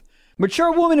with.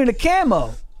 Mature woman in a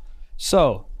camo.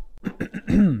 So,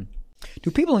 do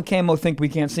people in camo think we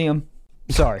can't see them?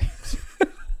 Sorry.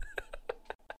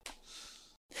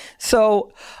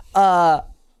 So,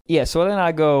 yeah, so then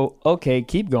I go, okay,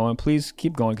 keep going. Please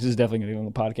keep going, because this is definitely going to be on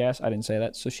the podcast. I didn't say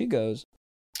that. So she goes,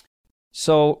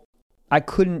 so I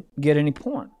couldn't get any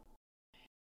porn.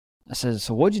 I said,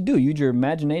 so what'd you do? Use your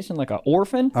imagination like an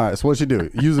orphan? All right, so what'd you do?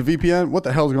 Use a VPN? What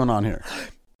the hell's going on here?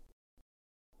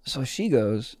 So she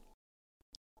goes,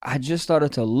 I just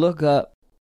started to look up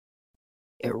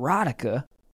erotica.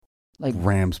 Like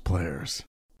Rams players.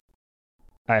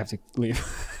 I have to leave.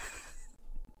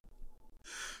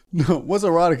 No, what's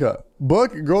erotica?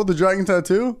 Book? Girl with the dragon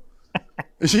tattoo?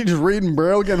 Is she just reading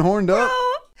Braille, getting horned up?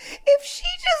 If she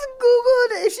just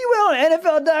Googled, if she went on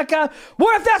NFL.com,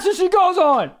 what if that's what she goes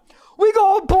on? We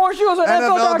go on porn, she goes on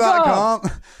NFL.com.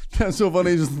 That's so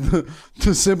funny.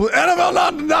 Just simply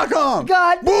NFL.com.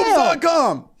 God damn.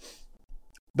 Boobs.com.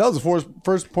 That was the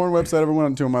first porn website I ever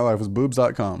went to in my life was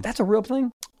boobs.com. That's a real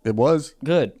thing? It was.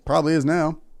 Good. Probably is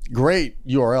now. Great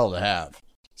URL to have.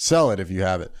 Sell it if you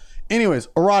have it. Anyways,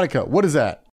 erotica. What is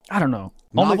that? I don't know.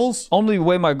 Novels? Only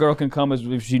way my girl can come is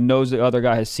if she knows the other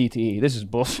guy has CTE. This is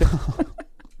bullshit.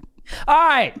 All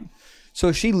right.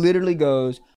 So she literally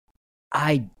goes,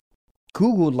 I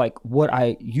Googled like what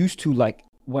I used to like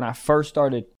when I first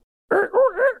started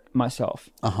myself.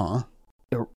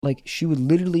 Like she would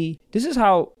literally, this is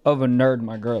how of a nerd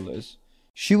my girl is.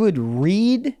 She would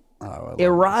read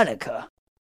erotica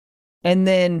and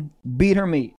then beat her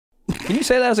meat. Can you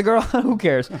say that as a girl? Who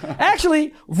cares?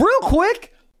 Actually, real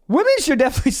quick, women should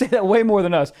definitely say that way more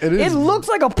than us. It looks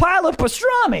like a pile of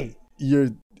pastrami.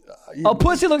 A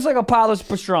pussy looks like a pile of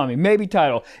pastrami. Maybe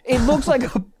title. It looks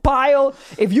like a pile.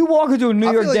 If you walk into a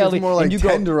New York deli it's more like and you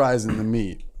tenderizing the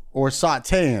meat or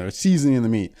sauteing or seasoning the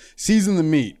meat. Season the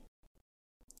meat.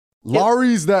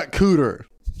 Laurie's that cooter.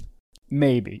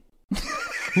 Maybe.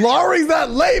 Laurie's that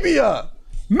labia.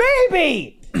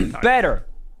 Maybe. Better.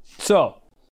 So,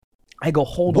 I go,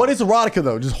 hold on. What is erotica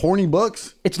though? Just horny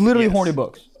books? It's literally horny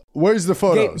books. Where's the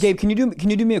photos? Gabe, can you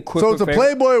do me a quick So it's a favor?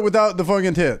 Playboy without the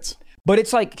fucking tits. But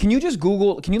it's like, can you just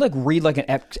Google, can you like read like an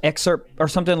excerpt or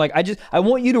something? Like I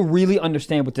want you to really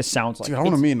understand what this sounds like. Dude, I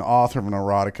want to meet an author of an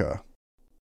erotica.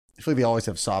 I feel like they always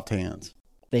have soft hands.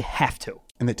 They have to.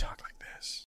 And they talk like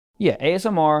this. Yeah,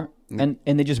 ASMR, and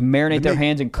they just marinate their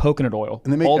hands in coconut oil.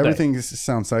 And they make all day. everything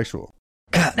sound sexual.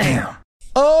 Goddamn.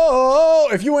 Oh,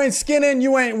 if you ain't skinning,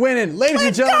 you ain't winning. Ladies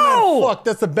and gentlemen, go! fuck,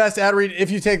 that's the best ad read. If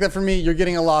you take that from me, you're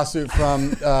getting a lawsuit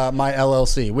from my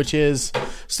LLC, which is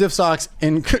Stiff Socks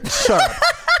and... Shut up.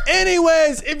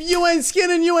 Anyways, if you ain't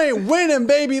skinning, you ain't winning,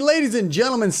 baby. Ladies and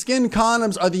gentlemen, Skin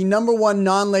Condoms are the #1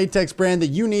 non-latex brand that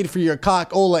you need for your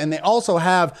cock-ola, and they also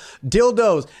have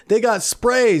dildos. They got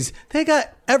sprays. They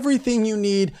got everything you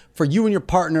need for you and your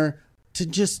partner to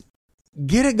just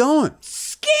get it going.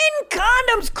 Skin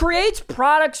Condoms creates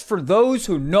products for those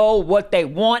who know what they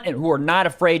want and who are not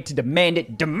afraid to demand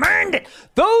it. Demand it.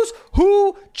 Those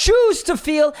who choose to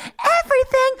feel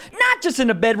everything, not just in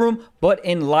the bedroom, but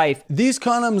in life. These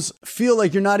condoms feel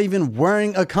like you're not even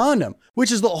wearing a condom,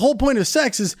 which is the whole point of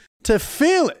sex, is to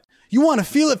feel it. You want to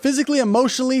feel it physically,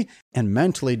 emotionally, and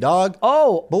mentally, dog.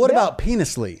 Oh, but what yeah. about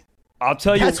penisly? I'll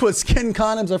tell you. That's what skin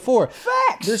condoms are for.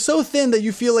 Facts. They're so thin that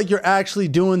you feel like you're actually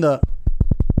doing the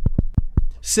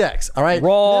sex, all right?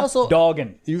 Raw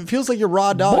dogging. It feels like you're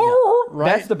raw dogging,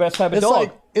 right? That's the best type of dog.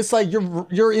 It's like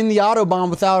you're in the Autobahn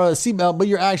without a seatbelt, but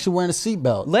you're actually wearing a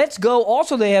seatbelt. Let's go.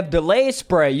 Also, they have delay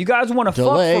spray. You guys want to fuck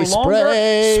Delay for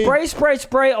longer? spray.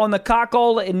 Spray on the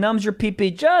cockola. It numbs your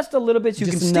pee-pee just a little bit so you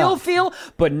Just can still enough. feel,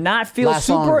 but not feel Last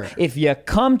super. longer. If you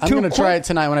come too I'm going to quick. try it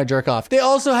tonight when I jerk off. They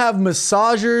also have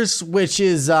massagers, which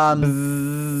is,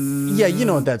 yeah, you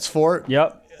know what that's for.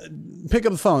 Yep. Pick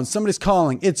up the phone. Somebody's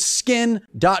calling. It's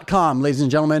skin.com, ladies and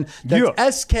gentlemen.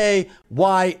 That's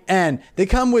SKYN. They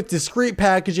come with discreet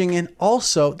packaging, and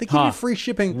also they give you free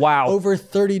shipping. Wow. Over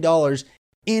 $30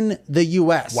 in the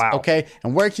US. Wow. Okay.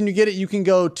 And where can you get it? You can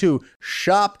go to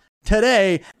shop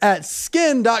today at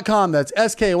skin.com. That's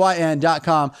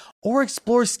SKYN.com, or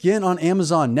explore Skin on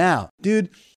Amazon now.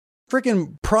 Dude,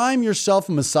 freaking prime yourself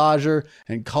a massager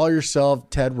and call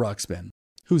yourself Ted Ruxpin.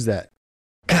 Who's that?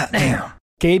 Goddamn.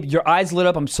 Gabe, your eyes lit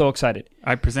up. I'm so excited.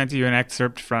 I present to you an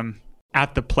excerpt from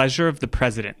At the Pleasure of the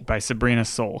President by Sabrina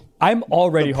Soule. I'm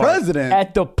already hard. President?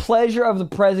 At the pleasure of the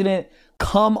president,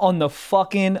 come on the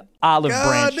fucking olive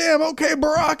branch. Goddamn, okay,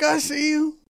 Barack, I see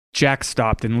you. Jack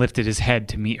stopped and lifted his head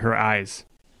to meet her eyes.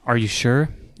 Are you sure?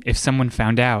 If someone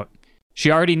found out.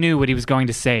 She already knew what he was going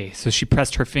to say, so she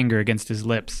pressed her finger against his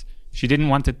lips. She didn't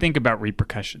want to think about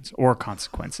repercussions or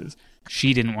consequences.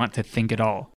 She didn't want to think at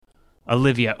all.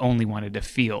 Olivia only wanted to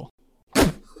feel.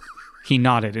 He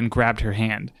nodded and grabbed her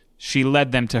hand. She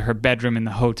led them to her bedroom in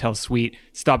the hotel suite,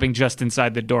 stopping just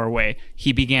inside the doorway.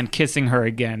 He began kissing her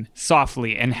again,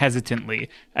 softly and hesitantly,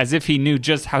 as if he knew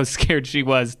just how scared she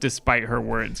was despite her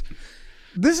words.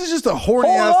 This is just a horny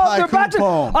Hold ass up, they're about haiku to.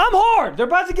 poem. I'm hard. They're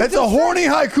about to get. It's to a sex. horny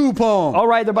haiku poem. All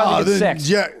right, they're about to get sex.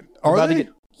 Yeah, are About to they?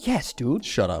 get- Yes, dude.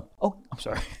 Shut up. Oh, I'm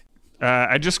sorry.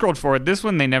 I just scrolled forward. This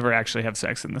one, they never actually have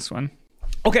sex in this one.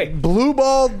 Okay. Blue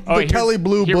Ball, the Kelly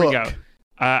Blue here book. we go.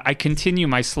 I continue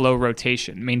my slow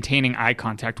rotation, maintaining eye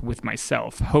contact with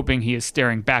myself, hoping he is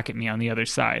staring back at me on the other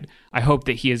side. I hope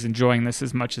that he is enjoying this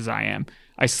as much as I am.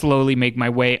 I slowly make my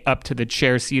way up to the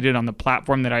chair seated on the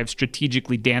platform that I have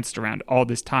strategically danced around all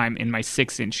this time in my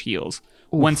 6-inch heels.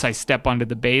 Once I step onto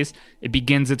the base, it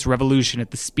begins its revolution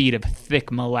at the speed of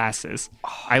thick molasses.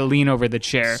 I lean over the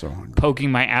chair,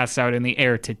 poking my ass out in the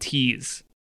air to tease.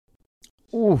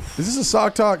 Is this a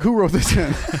sock talk? Who wrote this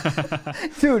in?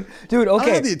 Dude, I don't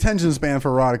okay. have the attention span for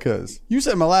eroticas. You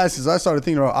said molasses. I started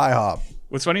thinking about IHOP.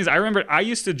 What's funny is I remember I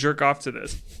used to jerk off to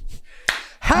this.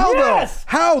 How Yes! though?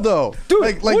 How though? Dude,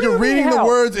 like what do you're you mean reading the how?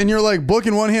 words and you're like book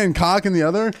in one hand, cock in the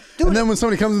other. And then when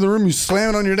somebody comes in the room, you slam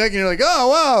it on your neck and you're like, oh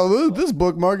wow, this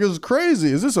bookmark is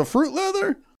crazy. Is this a fruit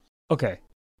leather? Okay.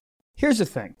 Here's the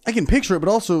thing. I can picture it, but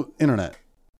also internet.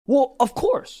 Well, of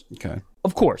course. Okay.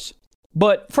 Of course.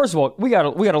 But first of all, we got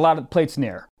a lot of plates in the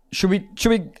air. Should we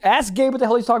ask Gabe what the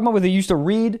hell he's talking about? Whether he used to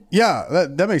read? Yeah,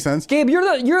 that makes sense. Gabe, you're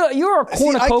a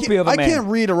cornucopia of a man. I can't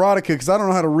read erotica because I don't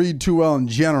know how to read too well in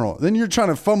general. Then you're trying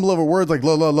to fumble over words like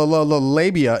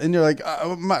labia, and you're like,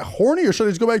 am I horny or should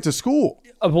I just go back to school?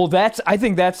 Well, I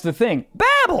think that's the thing.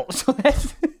 Babble. So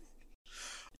that's.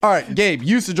 All right, Gabe,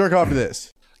 you used to jerk off to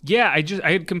this. Yeah, I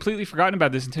had completely forgotten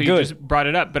about this until you just brought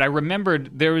it up. But I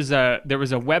remembered there was a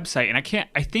website, and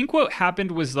I think what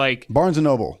happened was like Barnes and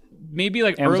Noble. Maybe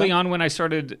like Amazon? early on when I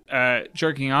started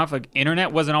jerking off, like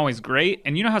internet wasn't always great,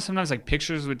 and you know how sometimes like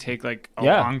pictures would take like a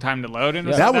long time to load, and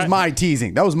That was my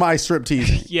teasing. That was my strip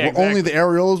teasing. Yeah, Where exactly. only the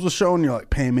areolas was showing. You're like,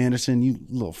 Pam Anderson, you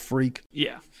little freak.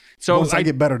 Yeah. So Once I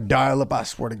get better dial up, I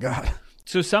swear to God.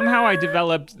 So somehow I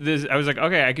developed this. I was like,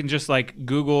 okay, I can just like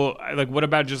Google, like, what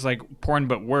about just like porn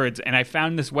but words? And I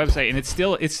found this website, and it's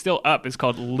still up. It's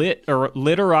called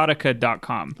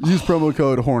literotica.com. Use promo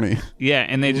code horny. Yeah,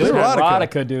 and they just Literotica.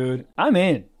 Erotica, dude. I'm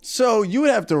in. So you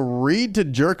would have to read to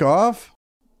jerk off?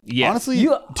 yes. Honestly,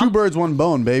 two birds, one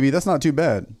bone, baby. That's not too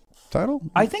bad. Title?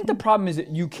 I think the problem is that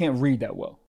you can't read that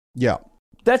well. Yeah.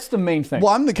 That's the main thing.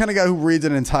 Well, I'm the kind of guy who reads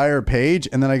an entire page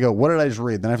and then I go, what did I just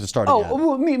read? Then I have to start again.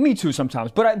 Well, me too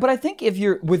sometimes. But I think if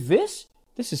you're with this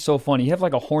is so funny. You have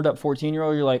like a horned up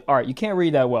 14-year-old. You're like, all right, you can't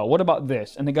read that well. What about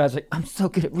this? And the guy's like, I'm so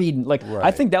good at reading. Like,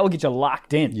 I think that will get you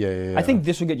locked in. Yeah. I think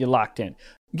this will get you locked in.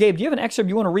 Gabe, do you have an excerpt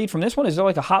you want to read from this one? Is there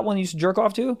like a hot one you used to jerk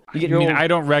off to? You get your I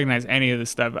don't recognize any of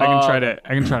this stuff. I can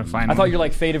try to find. I thought your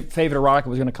like favorite erotica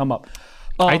was going to come up.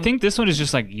 I think this one is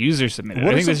just like user submitted.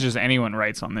 I think this is just anyone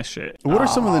writes on this shit. What are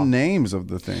some of the names of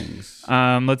the things?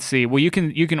 Let's see. Well, you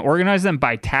can organize them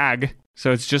by tag,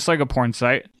 so it's just like a porn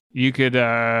site. You could.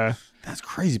 That's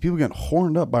crazy. People get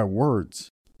horned up by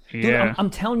words. Yeah. Dude, I'm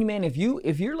telling you, man. If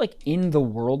you're like in the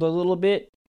world a little bit,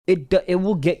 it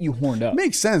will get you horned up. It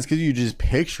makes sense because you just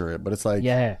picture it, but it's like,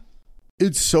 Yeah.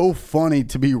 it's so funny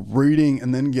to be reading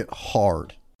and then get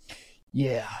hard.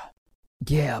 Yeah.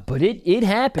 Yeah, but it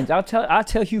happens. I'll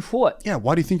tell you what. Yeah,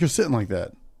 why do you think you're sitting like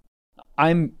that?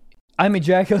 I'm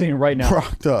ejaculating right now.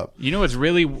 Rocked up. You know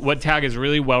what tag is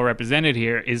really well represented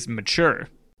here is mature.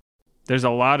 There's a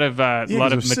lot of Yeah,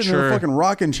 'cause we're sitting in a mature. fucking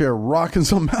rocking chair rocking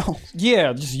something else.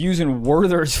 Yeah, just using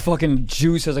Werther's fucking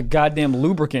juice as a goddamn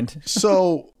lubricant.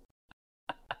 So,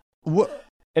 what?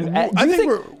 And I do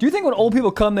think you think when old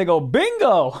people come, they go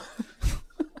bingo?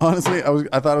 honestly,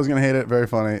 I thought I was gonna hate it. Very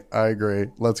funny. I agree.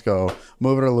 Let's go.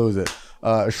 Move it or lose it.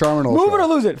 Charmin Ultra. Move it or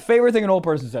lose it. Favorite thing an old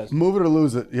person says. Move it or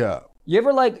lose it. Yeah. You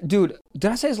ever like, dude?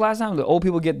 Did I say this last time? The old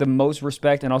people get the most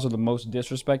respect and also the most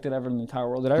disrespected ever in the entire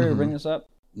world. Did I ever bring this up?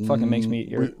 Fucking makes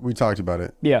me. We talked about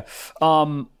it. Yeah.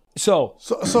 So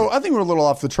I think we're a little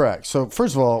off the track. So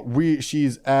first of all,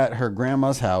 she's at her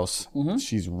grandma's house.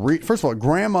 She's first of all,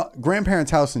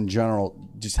 grandparents' house in general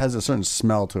just has a certain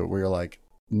smell to it where you're like,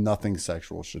 nothing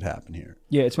sexual should happen here.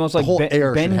 yeah, it smells like whole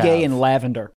air should Bengay have- and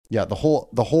lavender. Yeah, the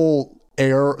whole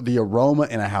air, the aroma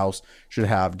in a house should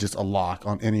have just a lock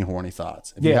on any horny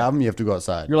thoughts. If you Yeah. have them, you have to go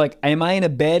outside. You're like, am I in a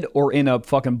bed or in a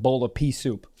fucking bowl of pea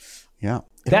soup? Yeah,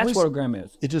 That's what a grandma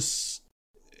is. It just,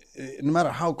 no matter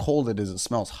how cold it is, it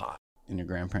smells hot in your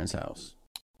grandparents' house.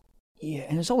 Yeah,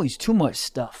 and there's always too much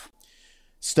stuff.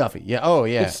 Stuffy. Yeah. Oh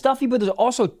yeah. It's stuffy, but there's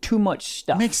also too much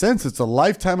stuff. Makes sense. It's a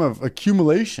lifetime of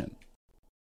accumulation.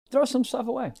 Throw some stuff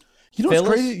away. You know what's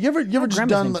Phyllis? crazy? You ever My just grandma's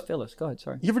done? name's Phyllis. Go ahead,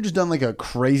 sorry. You ever just done like a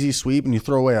crazy sweep and you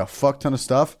throw away a fuck ton of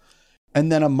stuff,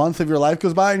 and then a month of your life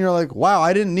goes by and you're like, wow,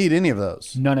 I didn't need any of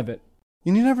those. None of it.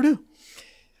 And you never do.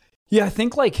 Yeah, I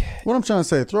think like What I'm trying to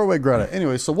say, throw away Greta.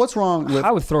 Anyway, so what's wrong with?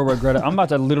 I would throw away Greta. I'm about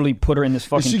to literally put her in this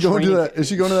fucking. Is she going to training- that? Is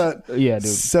she going to that? Yeah, dude.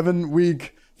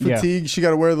 7-week Yeah. fatigue. She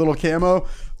got to wear a little camo.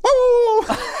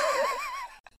 Woo!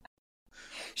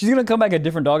 She's gonna come back a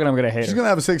different dog, and I'm gonna hate She's her. gonna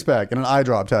have a 6-pack and an eye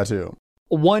drop tattoo.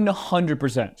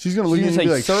 100%. She's gonna look at you and be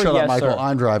like, "Sir, "Shut yes, up, Michael. sir."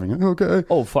 I'm driving." Okay.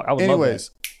 Oh fuck! I would Anyways,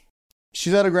 love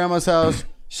she's at her grandma's house. that.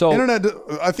 So, Internet.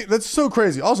 I think that's so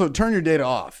crazy. Also, turn your data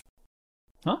off.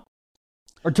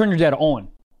 or turn your data on.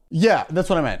 Yeah, that's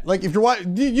what I meant. Like, if you're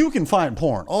watching, you can find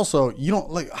porn. Also, you don't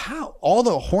like how all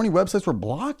the horny websites were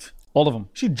blocked. All of them.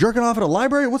 She jerking off at a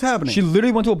library. What's happening? She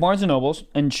literally went to a Barnes and Nobles,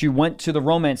 and she went to the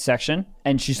romance section,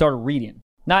 and she started reading.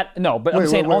 I'm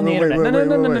saying on the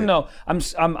internet. No.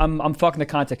 I'm fucking the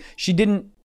context. She didn't.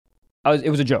 It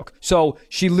was a joke. So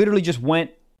she literally just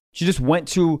went. She just went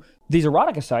to these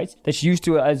erotica sites that she used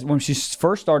to as when she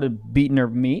first started beating her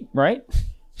meat. Right.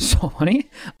 So funny.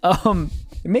 It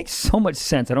makes so much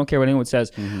sense. I don't care what anyone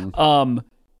says. And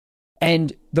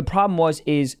the problem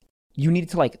is you needed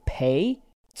to like pay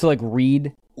to like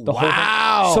read the whole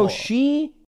thing. So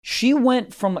she She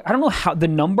went from, I don't know how the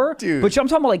number, Dude. but I'm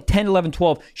talking about like 10, 11,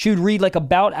 12. She would read like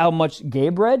about how much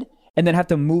Gabe read and then have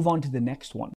to move on to the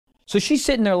next one. So she's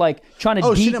sitting there like trying to.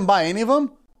 Oh, she didn't buy any of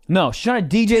them? No, she's trying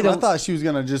to DJ I thought she was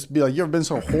going to just be like, you ever been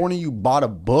so horny you bought a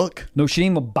book? No, she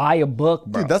didn't even buy a book,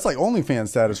 bro. Dude, that's like OnlyFans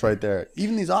status right there.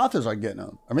 Even these authors are getting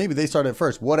them. Or maybe they started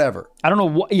first. Whatever. I don't know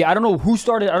what. Yeah, I don't know who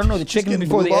started. I don't know the chicken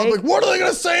before the egg. Like, what are they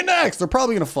going to say next? They're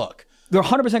probably going to fuck. They're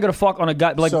 100% going to fuck on a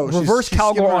guy, like So reverse she's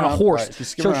cowgirl skimming on a around, horse. right, she's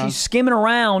skimming around. She's skimming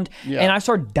around, Yeah. and I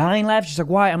start dying laughing. She's like,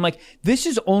 why? I'm like, this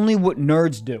is only what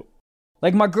nerds do.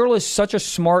 Like, my girl is such a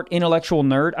smart, intellectual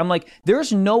nerd. I'm like,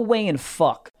 there's no way in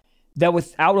fuck that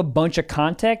without a bunch of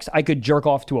context, I could jerk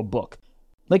off to a book.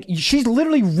 Like, she's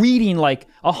literally reading like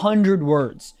 100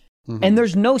 words, and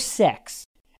there's no sex.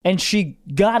 And she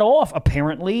got off,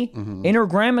 apparently, in her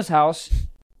grandma's house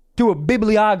to a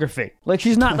bibliography. Like,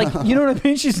 she's not, like, you know what I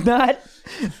mean? She's not.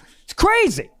 It's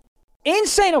crazy.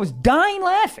 Insane. I was dying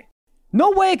laughing.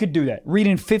 No way I could do that.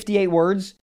 Reading 58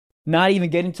 words, not even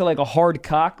getting to like a hard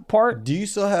cock part. Do you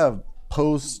still have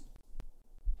post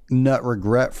nut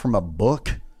regret from a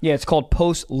book? Yeah, it's called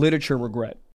post-literature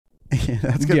regret. Yeah,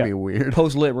 that's going to be weird.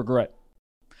 Post-lit regret.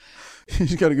 You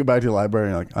just got to go back to the library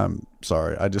and you're like, I'm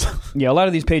sorry. I just. Yeah, a lot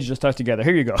of these pages just touch together.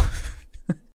 Here you go.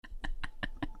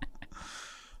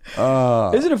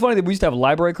 Isn't it funny that we used to have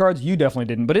library cards? You definitely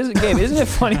didn't. But isn't it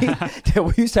funny that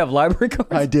we used to have library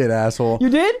cards? I did, asshole. You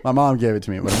did? My mom gave it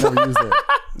to me, but I never used it.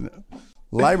 No.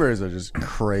 Libraries are just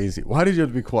crazy. Why did you have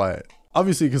to be quiet?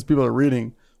 Obviously, because people are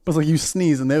reading. But it's like you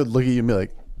sneeze and they would look at you and be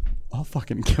like, I'll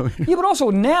fucking kill you. Yeah, but also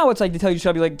now it's like they tell you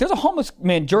to be like, there's a homeless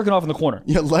man jerking off in the corner.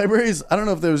 Yeah, libraries, I don't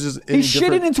know if there was just any He's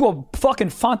shitting into a fucking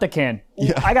Fanta can.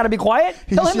 Yeah. I gotta be quiet?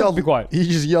 Tell him to be quiet. He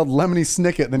just yelled lemony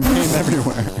snicket and then came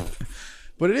everywhere.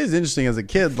 But it is interesting. As a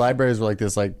kid, libraries were like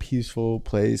this like peaceful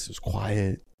place. It was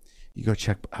quiet. You go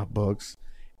check out books.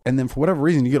 And then for whatever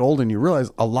reason, you get older and you realize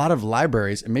a lot of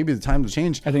libraries, and maybe the time to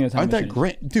change, I think the time aren't to that change.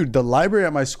 great. Dude, the library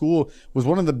at my school was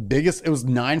one of the biggest. It was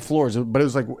 9 floors, but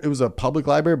it was a public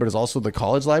library, but it's also the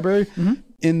college library. Mm-hmm.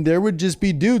 And there would just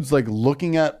be dudes like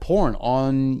looking at porn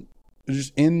on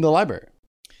just in the library.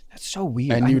 That's so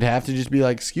weird. And you'd have to just be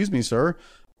like, excuse me, sir,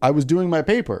 I was doing my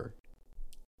paper.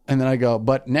 And then I go,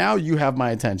 but now you have my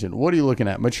attention. What are you looking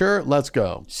at? Mature? Let's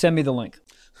go. Send me the link.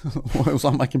 Well, it was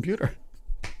on my computer.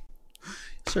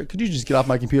 Sir, could you just get off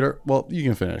my computer? Well, you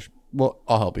can finish. Well,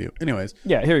 I'll help you. Anyways.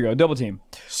 Yeah, here you go. Double team.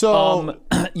 So,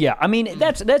 Yeah, I mean,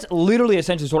 that's literally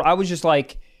essentially what I was just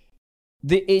like,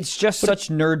 it's just such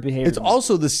nerd behavior. it's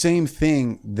also the same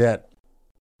thing that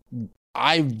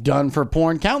I've done for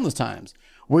porn countless times.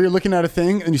 Where you're looking at a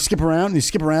thing and you skip around and you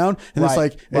skip around. And it's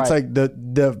Right, like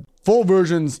the full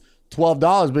version's $12,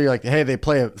 but you're like, hey, they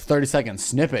play a 30-second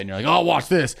snippet. And you're like, oh, watch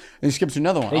this. And you skip to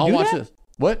another one. They I'll do watch that? this.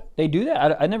 What? They do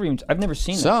that? I've never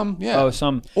seen that. Some, yeah. Oh,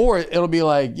 some. Or it'll be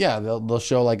like, yeah, they'll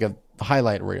show like a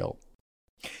highlight reel.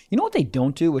 You know what they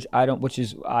don't do, which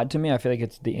is odd to me? I feel like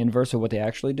it's the inverse of what they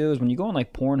actually do, is when you go on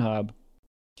like Pornhub,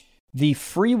 the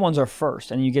free ones are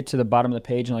first, and you get to the bottom of the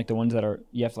page, and like the ones that are,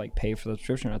 you have to like pay for the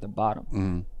subscription are at the bottom.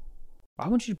 Mm. Why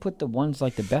wouldn't you put the ones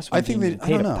like the best I ones? think in I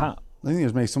pay don't to know. pop? I think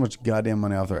they make so much goddamn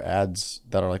money off their ads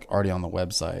that are like already on the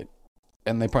website.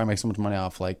 And they probably make so much money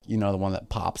off like, you know, the one that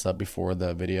pops up before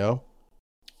the video.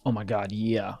 Oh my god,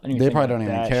 yeah. I didn't even They think probably about don't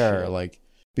even that care. shit. Like,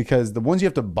 because the ones you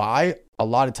have to buy, a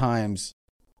lot of times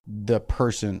the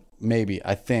person, maybe,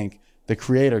 I think, the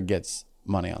creator gets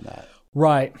money on that.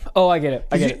 Right. Oh, I get it.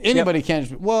 I get it. Anybody can't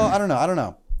just, well, I don't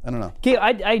know. Okay,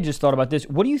 I just thought about this.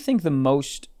 What do you think the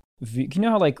most? You know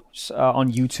how like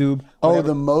on YouTube? Oh, whatever,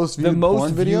 the most viewed the most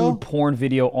porn video? viewed porn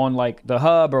video on like the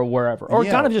hub or wherever, or Yeah.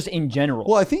 kind of just in general.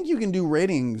 Well, I think you can do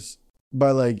ratings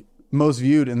by like most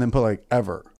viewed and then put like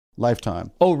ever, lifetime.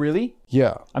 Oh, really?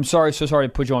 Yeah. I'm so sorry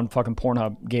to put you on fucking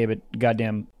Pornhub, Gabe, at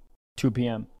goddamn 2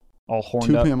 p.m. all horned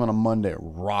 2 up. p.m. on a Monday,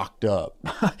 rocked up.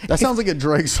 That sounds like a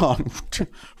Drake song.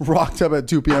 Rocked up at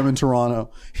 2 p.m. in Toronto.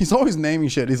 He's always naming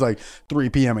shit. He's like 3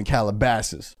 p.m. in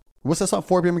Calabasas. What's that song?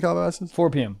 4 p.m. in Calabasas?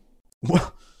 4 p.m.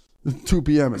 Well, 2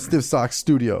 p.m. at Stiff Sock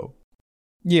Studio.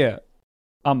 Yeah,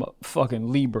 I'm a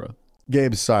fucking Libra.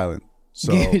 Gabe's silent.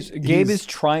 So Gabe is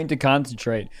trying to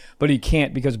concentrate, but he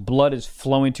can't because blood is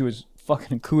flowing to his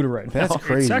fucking cooter right now. That's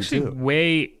crazy. It's actually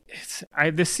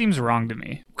too. this seems wrong to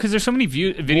me because there's so many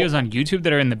videos on YouTube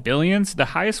that are in the billions. The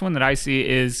highest one that I see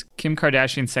is Kim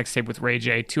Kardashian sex tape with Ray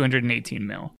J, 218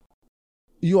 mil.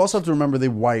 You also have to remember they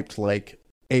wiped like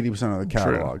 80% of the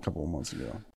catalog True. a couple of months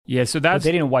ago. Yeah, so But that's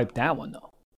they didn't wipe that one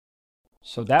though.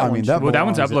 So that I one. mean, that that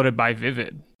one's belongs uploaded by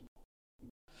Vivid.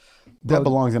 That Bro,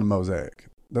 belongs in a mosaic.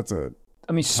 That's a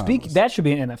I mean, timeless. that should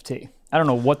be an NFT. I don't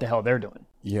know what the hell they're doing.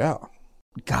 yeah.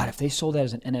 God, if they sold that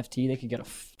as an NFT, they could get a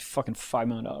fucking $5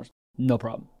 million. No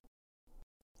problem.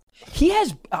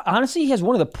 Honestly, he has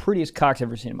one of the prettiest cocks I've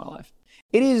ever seen in my life.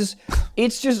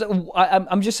 It's just,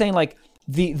 I'm just saying, like,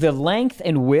 the length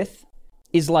and width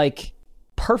is, like,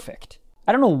 perfect.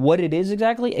 I don't know what it is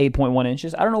exactly, 8.1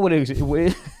 inches. I don't know what it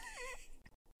is.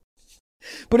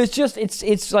 But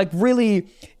it's like really,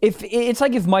 it's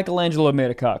like if Michelangelo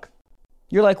made a cock.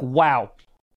 You're like, wow.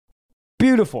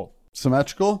 Beautiful.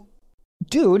 Symmetrical?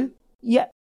 Dude, yeah.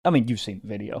 I mean, you've seen the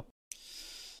video.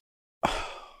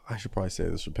 I should probably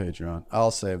save this for Patreon.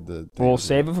 I'll save the... We'll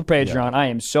save it for Patreon. Yeah. I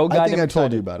am so goddamn I think I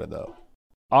told excited. you about it, though.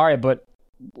 All right, but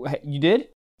you did?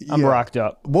 I'm rocked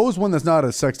up. What was one that's not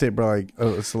a sex tape, but like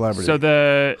a celebrity?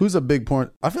 So who's a big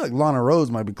porn? I feel like Lana Rhoades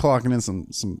might be clocking in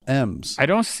some M's. I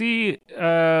don't see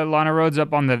Lana Rhoades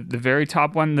up on the very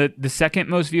top one. The second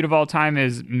most viewed of all time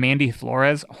is Mandy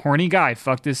Flores. Horny guy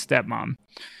fucked his stepmom.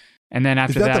 And then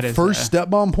after that is the first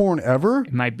stepmom porn ever?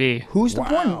 It might be. Who's the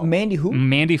porn? Mandy who?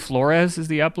 Mandy Flores is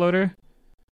the uploader.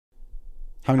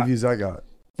 How many views that got?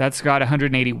 That's got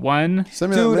 181.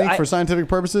 Send me that link for scientific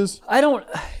purposes. I don't...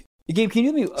 Gabe, can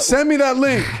you give me... Send me that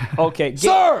link. Okay.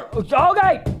 Sir!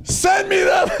 Okay! Send me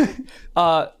that link!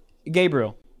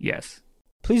 Gabriel. Yes.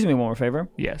 Please do me one more favor.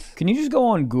 Yes. Can you just go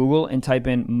on Google and type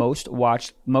in most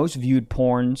viewed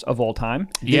porns of all time?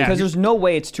 Yeah. Because there's no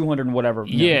way it's 200 and whatever.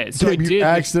 Yeah. So Gabe,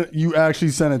 you actually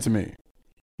sent it to me.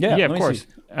 Yeah, of course.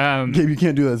 Gabe, you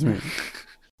can't do that to me.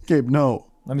 Gabe, no.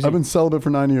 I've been celibate for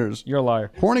 9 years. You're a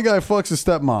liar. Horny guy fucks his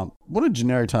stepmom. What a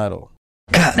generic title.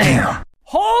 Goddamn.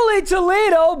 Holy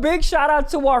Toledo, big shout out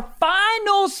to our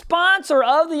final sponsor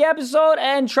of the episode.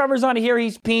 And Trevor's on here.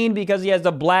 He's peeing because he has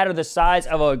the bladder the size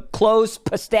of a closed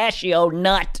pistachio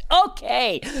nut.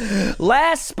 Okay.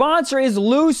 Last sponsor is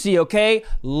Lucy, okay?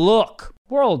 Look.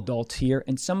 We're all adults here,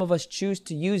 and some of us choose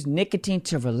to use nicotine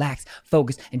to relax,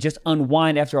 focus, and just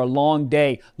unwind after a long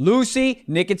day. Lucy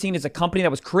Nicotine is a company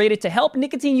that was created to help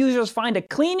nicotine users find a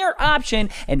cleaner option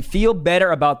and feel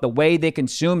better about the way they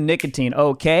consume nicotine,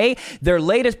 okay? Their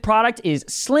latest product is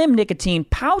Slim Nicotine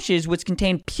Pouches, which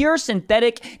contain pure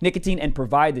synthetic nicotine and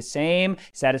provide the same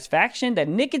satisfaction that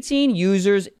nicotine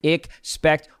users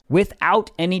expect without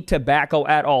any tobacco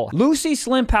at all. Lucy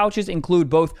Slim Pouches include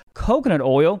both coconut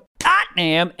oil,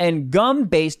 and gum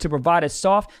base to provide a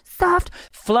soft,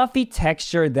 fluffy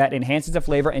texture that enhances the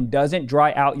flavor and doesn't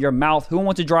dry out your mouth. Who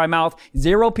wants a dry mouth?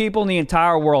 0 people in the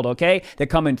entire world, okay? They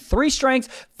come in 3 strengths,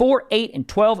 4, 8, and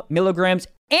 12 milligrams,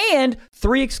 and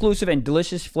 3 exclusive and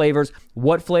delicious flavors.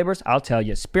 What flavors? I'll tell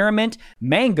you. Spearmint,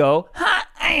 mango,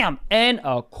 and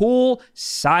a cool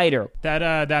cider.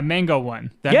 That mango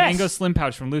one. That mango slim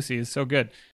pouch from Lucy is so good.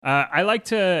 I like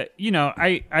to,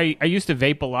 I used to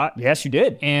vape a lot. Yes, you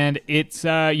did. And it's,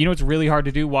 it's really hard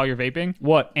to do while you're vaping?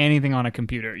 What? Anything on a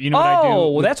computer. You know what I do?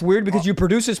 Oh, well, that's weird because you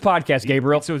produce this podcast,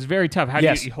 Gabriel. So it's very tough. How do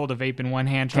you hold a vape in one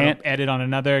hand, try to edit on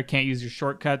another, can't use your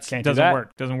shortcuts?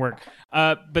 Doesn't work.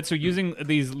 But so using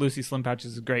these Lucy Slim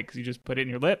Pouches is great because you just put it in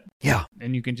your lip. Yeah.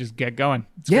 And you can just get going.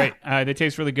 It's great. They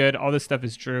taste really good. All this stuff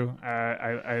is true.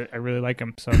 I really like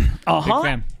them. So big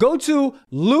fan. Go to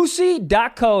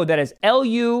lucy.co. That is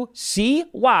lucy.co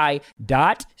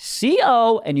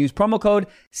and use promo code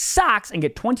SOCKS and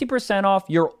get 20% off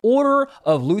your order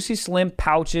of Lucy Slim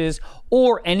Pouches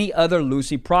or any other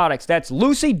Lucy products. That's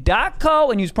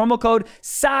lucy.co and use promo code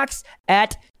SOCKS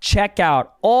at checkout.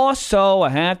 Also, I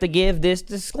have to give this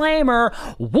disclaimer.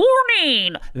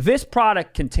 Warning! This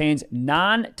product contains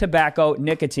non-tobacco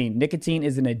nicotine. Nicotine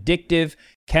is an addictive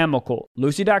chemical.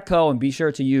 Lucy.co and be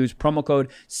sure to use promo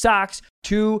code SOCKS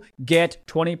to get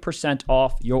 20%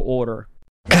 off your order.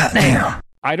 Goddamn.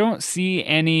 I don't see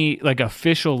any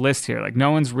official list here.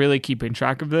 No one's really keeping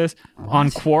track of this.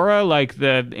 On Quora,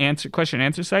 the question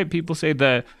answer site, people say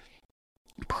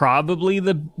probably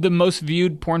the most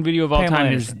viewed porn video of all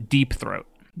time is Deep Throat,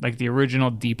 the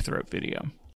original Deep Throat video.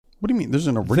 What do you mean? There's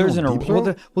an original Deep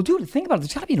Throat? Well, dude, think about it.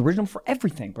 There's got to be an original for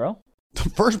everything, bro. The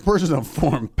first person to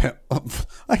film...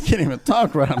 I can't even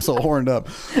talk right. I'm so horned up.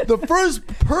 The first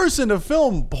person to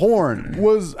film porn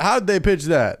was... How'd they pitch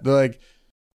that? They're like,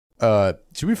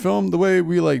 should we film the way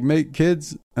we make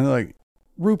kids? And they're like,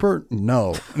 Rupert,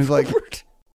 no. And he's like,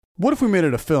 what if we made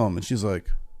it a film? And she's like,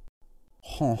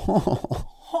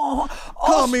 call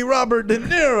me Robert De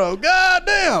Niro.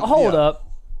 Goddamn. Hold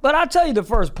up. But I'll tell you, the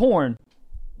first porn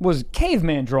was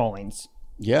caveman drawings.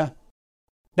 Yeah.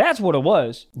 That's what it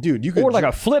was. Dude, you could... Or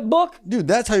a flip book. Dude,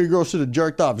 that's how your girl should have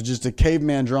jerked off. It's just a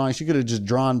caveman drawing. She could have just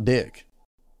drawn dick.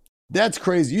 That's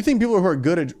crazy. You think people who are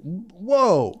good at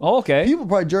whoa? Oh, okay. People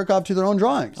probably jerk off to their own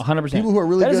drawings. 100%. People who are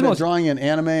really That is good the at most- drawing in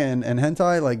anime and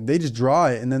hentai, like they just draw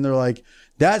it, and then they're like,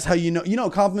 "That's how you know." You know,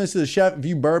 compliments to the chef. If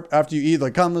you burp after you eat,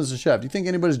 like compliments to the chef. Do you think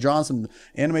anybody's drawn some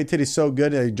anime titties so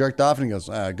good that he jerked off and he goes,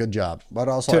 "Good job," but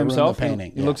also To I ruined himself, the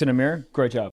painting. he looks in a mirror.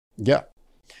 Great job. Yeah,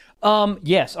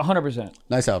 Yes, 100%.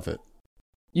 nice outfit.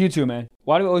 You too, man.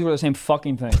 Why do we always wear the same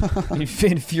fucking thing? It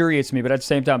infuriates me, but at the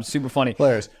same time, it's super funny.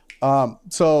 Players.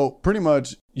 So pretty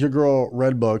much, your girl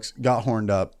read books, got horned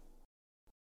up.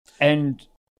 And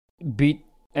beat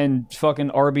and fucking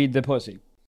RB'd the pussy.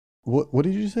 What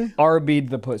did you say? RB'd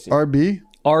the pussy. RB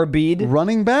RB'd.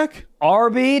 running back.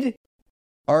 RB'd.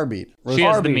 RB. She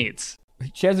has the Arby. meats.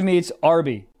 She has the meats.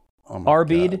 RB. Oh my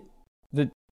RB'd. God.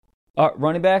 The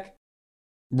running back.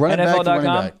 Running back. To running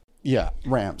NFL.com? back. Yeah,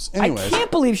 Rams. I Anyways,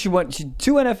 can't believe she went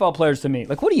two NFL players to meet.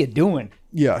 Like, what are you doing?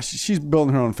 yeah, she's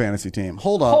building her own fantasy team.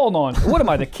 Hold up. Hold on. What am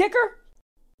I, the kicker?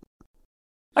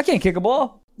 I can't kick a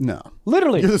ball. No,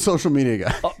 Literally. you're the social media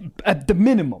guy. At the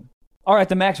minimum. Or at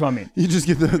the maximum, I mean. You just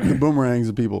get the boomerangs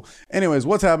of people. Anyways,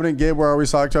 what's happening, Gabe? Where are we?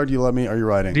 Sock talk? Do you let me? Are you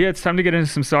writing? Yeah, it's time to get into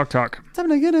some sock talk. Time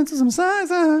to get into some size.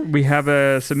 We have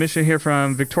a submission here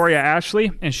from Victoria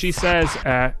Ashley, and she says,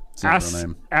 her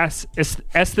name.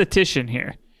 esthetician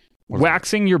here.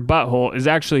 Waxing your butthole is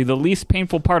actually the least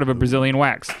painful part of a Brazilian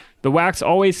wax. The wax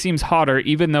always seems hotter,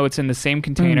 even though it's in the same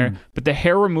container, but the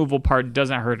hair removal part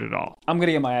doesn't hurt at all. I'm going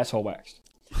to get my asshole waxed.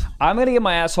 I'm going to get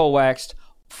my asshole waxed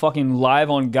fucking live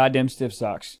on goddamn Stiff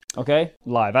Socks. Okay?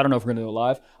 Live. I don't know if we're going to do it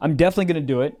live. I'm definitely going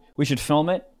to do it. We should film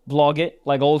it, vlog it,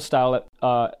 like old style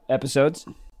episodes,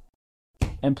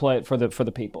 and play it for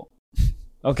the people.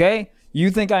 Okay?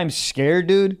 You think I'm scared,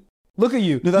 dude? Look at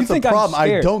you. No, that's you think the problem. I'm I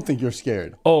scared. don't think you're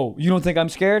scared. Oh, you don't think I'm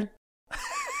scared?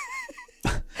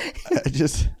 I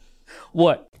just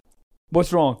What?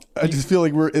 What's wrong? feel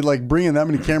like like bringing that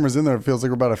many cameras in there. It feels like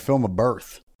we're about to film a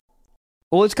birth.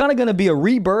 Well, it's kind of going to be a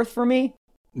rebirth for me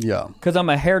Yeah, because I'm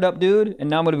a haired up dude, and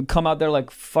now I'm going to come out there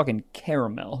like fucking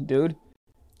caramel, dude.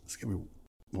 it's gonna be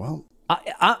well.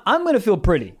 I'm going to feel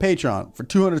pretty. Patreon for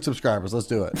 200 subscribers. Let's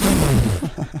do it.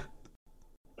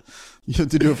 You have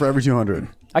to do it for every 200.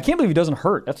 I can't believe it doesn't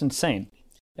hurt. That's insane.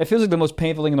 It feels like the most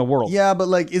painful thing in the world. Yeah, but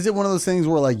like, is it one of those things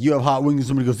where like you have hot wings and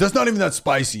somebody goes, "That's not even that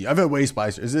spicy"? I've had way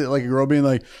spicier. Is it like a girl being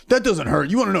like, "That doesn't hurt"?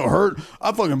 You want to know hurt?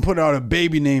 I fucking put out a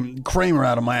baby named Kramer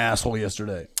out of my asshole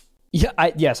yesterday. Yeah,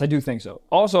 yes, I do think so.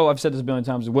 Also, I've said this a billion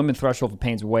times, the women's threshold for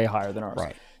pain is way higher than ours.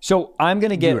 Right. So I'm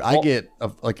going to get... Dude, I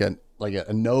get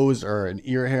a nose or an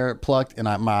ear hair plucked, and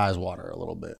my eyes water a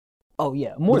little bit. Oh,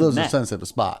 yeah. More But than those are that. sensitive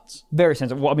spots. Very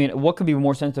sensitive. Well, I mean, what could be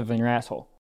more sensitive than your asshole?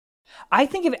 I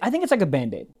think it's like a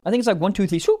Band-Aid. I think it's like 1, 2,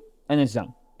 3, swoop, and then it's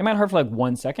done. It might hurt for like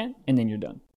 1 second, and then you're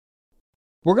done.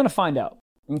 We're going to find out,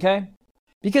 okay?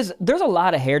 Because there's a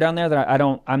lot of hair down there that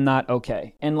I'm not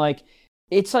okay. And like,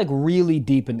 it's like really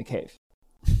deep in the cave.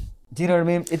 Do you know what I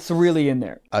mean? It's really in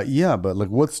there. Yeah, but like,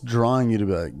 what's drawing you to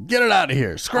be like, get it out of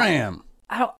here, scram,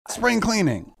 spring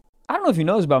cleaning? I don't know if you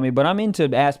know this about me, but I'm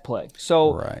into ass play.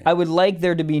 So Right. I would like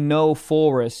there to be no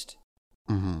forest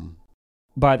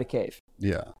by the cave.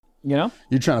 Yeah, You know?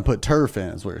 you're trying to put turf in,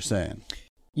 is what you're saying,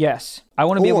 Yes. I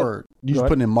want to be able or you're just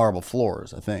putting in marble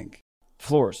floors. I think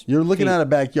floors. you're looking Feet. at a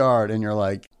backyard and you're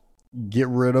like, get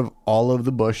rid of all of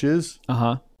the bushes.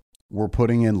 Uh-huh. We're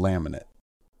putting in laminate.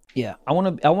 Yeah. I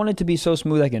want it to be so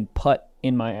smooth I can putt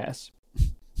in my ass.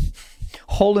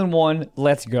 Hole in one,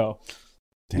 let's go.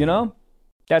 Damn. You know?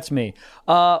 That's me.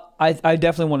 I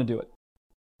definitely want to do it.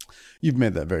 You've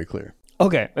made that very clear.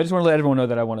 Okay. I just want to let everyone know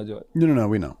that I want to do it. No,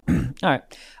 we know. All right.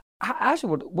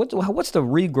 Actually, what's the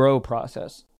regrow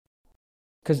process?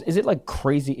 Because is it like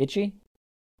crazy itchy?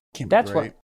 Can't be That's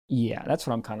great. that's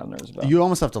what I'm kind of nervous about. You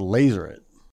almost have to laser it.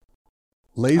 I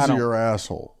Laser don't- your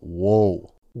asshole.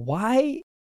 Whoa. Why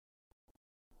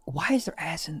is there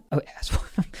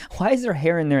why is there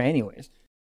hair in there anyways?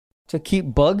 To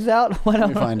keep bugs out? What Let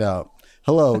me find out.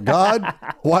 Hello, God.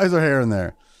 Why is there hair in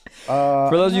there? For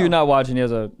those of you not watching, he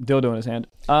has a dildo in his hand.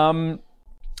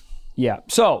 Yeah.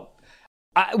 So,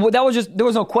 that was just, there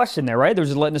was no question there, right? They were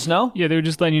just letting us know. Yeah, they were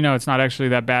just letting you know it's not actually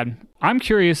that bad. I'm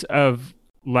curious of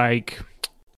like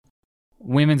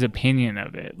women's opinion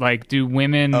of it. Like, do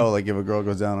women? Oh, like if a girl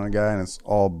goes down on a guy and it's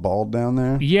all bald down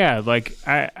there? Yeah, like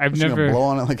I've Is she never. gonna blow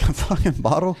on it like a fucking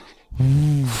bottle?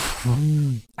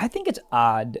 I think it's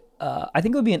odd. I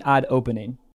think it would be an odd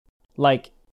opening.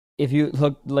 Like, if you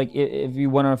look, like if you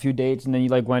went on a few dates and then you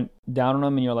like went down on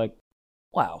them and you're like,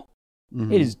 wow,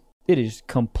 Mhm. it is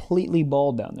completely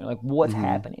bald down there. Like, what's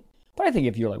happening? But I think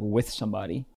if you're like with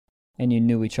somebody and you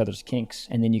knew each other's kinks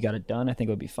and then you got it done, I think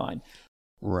it would be fine.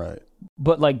 Right.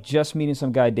 But like just meeting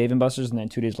some guy at Dave and Buster's and then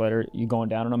 2 days later you going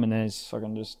down on him and then it's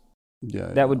fucking just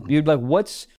you'd be like,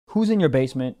 who's in your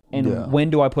basement and when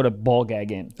do I put a ball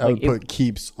gag in? I would put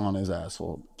Keeps on his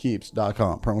asshole.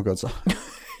 Keeps.com. Promo code SOCK.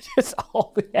 Just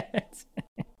all the ads.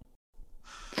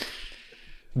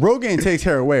 Rogaine takes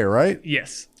hair away, right?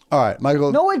 Yes. All right,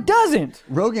 Michael. No, it doesn't.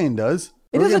 Rogaine does.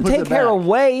 It Rogaine doesn't puts take hair back.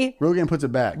 away. Rogaine puts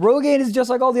it back. Rogaine is just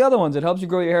like all the other ones. It helps you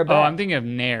grow your hair back. Oh, I'm thinking of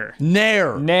Nair.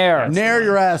 Nair. Nair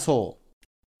your asshole.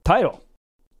 Title.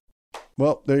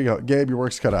 Well, there you go. Gabe, your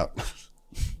work's cut out.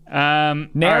 Nair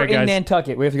all right, in guys.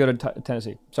 Nantucket. We have to go to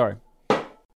Tennessee. Sorry.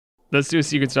 Let's do a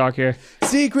secret talk here.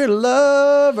 Secret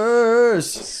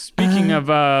lovers. Speaking of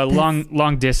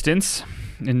long distance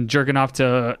and jerking off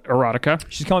to erotica.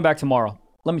 She's coming back tomorrow.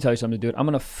 Let me tell you something, dude. I'm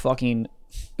going to fucking...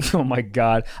 Oh, my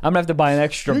God. I'm going to have to buy an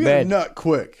extra You're bed. gonna nut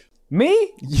quick.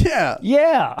 Me? Yeah.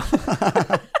 Yeah.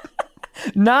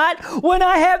 Not when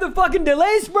I have the fucking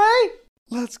delay spray.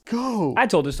 Let's go. I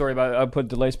told this story about I put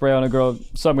delay spray on a girl,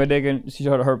 some guy dick, and she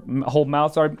showed her whole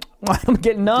mouth started. I'm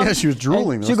getting numb. Yeah, she was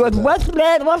drooling. And she goes, "What's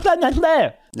that? What's that? What's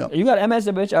that?" Yep. You got MS,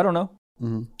 bitch. I don't know.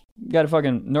 Mm-hmm. You got a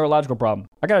fucking neurological problem.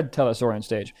 I gotta tell that story on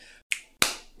stage.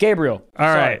 Gabriel. All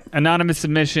right, anonymous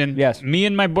submission. Yes. Me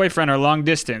and my boyfriend are long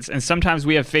distance, and sometimes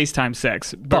we have FaceTime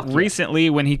sex. But Fuck yeah.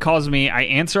 recently, when he calls me, I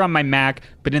answer on my Mac,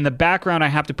 but in the background, I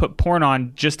have to put porn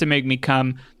on just to make me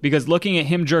come, because looking at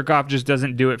him jerk off just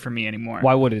doesn't do it for me anymore.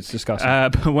 Why would it? It's disgusting.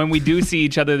 But when we do see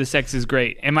each other, the sex is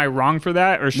great. Am I wrong for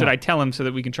that, or should I tell him so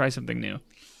that we can try something new?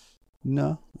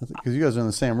 No, because you guys are in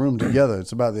the same room together.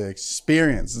 It's about the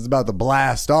experience. It's about the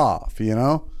blast off, you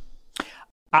know?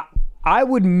 I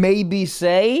would maybe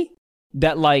say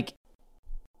that, like,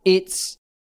 it's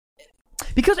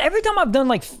because every time I've done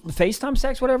like FaceTime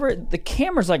sex, whatever, the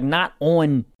camera's like not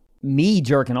on me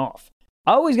jerking off.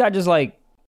 I always got just like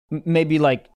maybe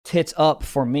like tits up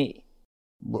for me.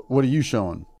 What are you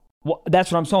showing? Well,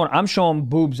 that's what I'm showing. I'm showing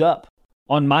boobs up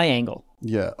on my angle.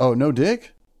 Yeah. Oh, no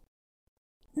dick?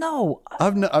 No,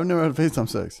 I've never had FaceTime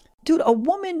sex. dude, a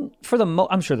woman for the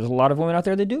I'm sure there's a lot of women out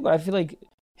there that do, but I feel like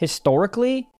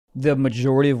historically the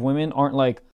majority of women aren't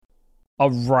like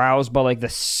aroused by like the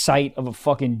sight of a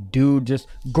fucking dude just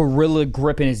gorilla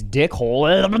gripping his dick hole.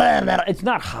 It's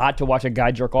not hot to watch a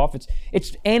guy jerk off.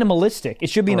 It's animalistic. It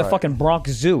should be in the fucking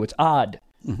Bronx Zoo. It's odd,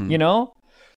 you know?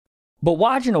 But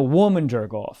watching a woman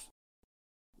jerk off,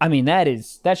 I mean, that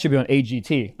should be on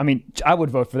AGT. I mean, I would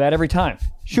vote for that every time.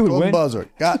 She would Golden win. buzzer.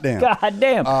 Goddamn.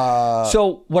 Goddamn.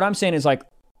 So what I'm saying is like,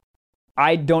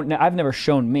 I've never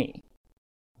shown me,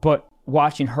 but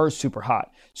watching her's super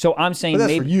hot. So I'm saying But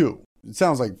that's maybe for you. It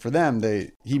sounds like for them,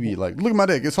 he'd be like, look at my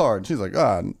dick. It's hard. She's like,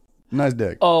 nice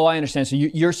dick. Oh, I understand. So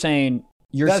you're saying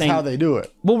That's how they do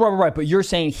it. Well, right. But you're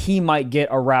saying he might get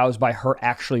aroused by her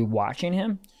actually watching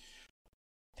him.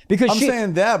 Because I'm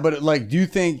saying that, but like, do you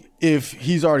think if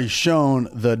he's already shown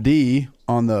the D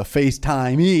on the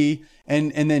FaceTime E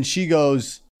and then she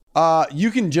goes, you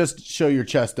can just show your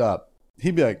chest up,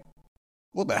 he'd be like,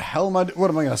 what the hell am I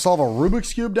going to solve a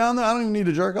Rubik's Cube down there? I don't even need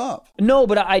to jerk off. No,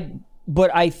 but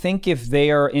I think if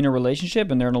they are in a relationship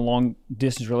and they're in a long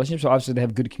distance relationship, so obviously they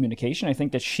have good communication, I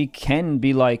think that she can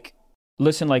be like,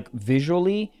 listen, like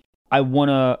visually,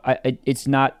 it's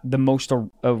not the most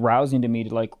arousing to me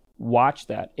to like watch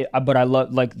that. But I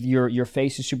love like your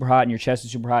face is super hot and your chest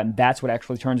is super hot, and that's what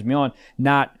actually turns me on,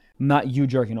 not you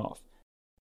jerking off.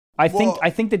 I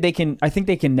think they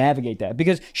can navigate that,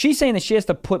 because she's saying that she has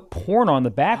to put porn on the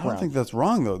I background. don't think that's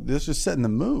wrong though. This just setting the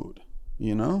mood,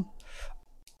 you know?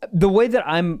 The way that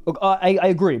I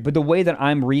agree, but the way that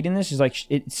I'm reading this is like,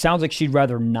 it sounds like she'd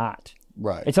rather not.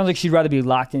 Right. It sounds like she'd rather be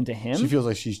locked into him. She feels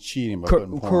like she's cheating by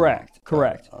putting porn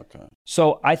Correct. on. Okay.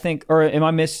 So I think, or am I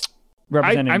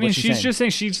misrepresenting? I mean, what she's saying? just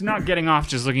saying she's not getting off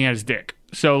just looking at his dick.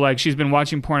 So like, she's been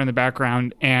watching porn in the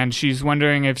background, and she's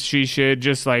wondering if she should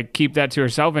just like keep that to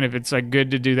herself, and if it's like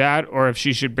good to do that, or if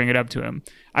she should bring it up to him.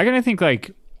 I kind of think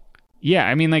like, yeah,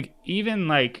 I mean, like even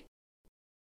like,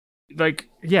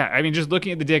 yeah, I mean, just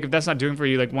looking at the dick, if that's not doing for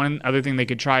you, like one other thing they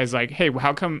could try is like, hey,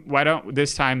 why don't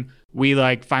this time we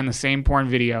like find the same porn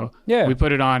video, we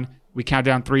put it on, we count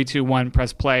down 3, 2, 1,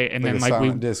 press play, and then like we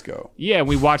disco. Yeah,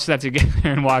 we watch that together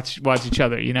and watch each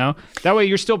other, you know? That way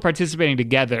you're still participating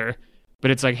together, but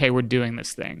it's like, hey, we're doing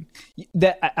this thing.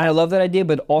 That I love that idea,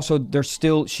 but also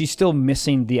she's still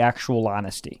missing the actual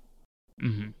honesty.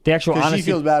 Mm-hmm. The actual Because honesty.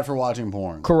 she feels bad for watching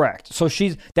porn. Correct. So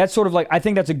that's sort of like, I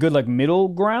think that's a good like middle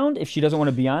ground if she doesn't want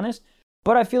to be honest.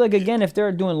 But I feel like, again, if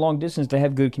they're doing long distance, they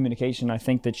have good communication. I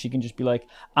think that she can just be like,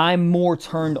 I'm more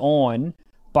turned on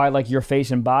by like your face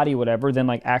and body, whatever, than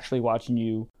like actually watching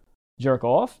you jerk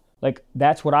off. Like,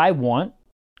 that's what I want.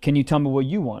 can you tell me what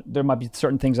you want? There might be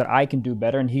certain things that I can do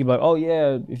better. And he'd be like, oh,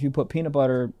 yeah, if you put peanut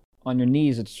butter on your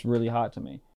knees, it's really hot to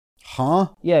me. Huh?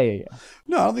 Yeah.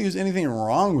 No, I don't think there's anything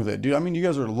wrong with it, dude. I mean, you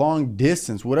guys are long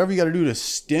distance. Whatever you got to do to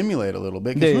stimulate a little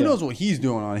bit. Because who knows what he's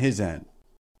doing on his end.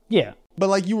 Yeah. But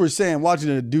like you were saying, watching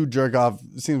a dude jerk off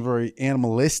seems very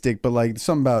animalistic. But like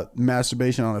something about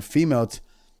masturbation on a female,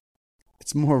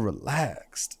 it's more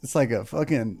relaxed. It's like a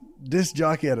fucking disc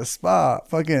jockey at a spa.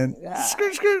 Fucking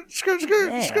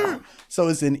skirt. So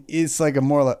it's like a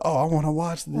more like, oh, I want to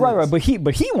watch this. Right. But he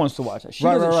wants to watch it. She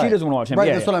doesn't want to watch him.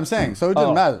 Right, that's what I'm saying. So it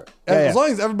doesn't matter. As long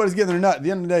as everybody's getting their nut, at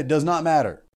the end of the day, it does not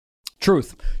matter.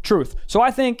 Truth. So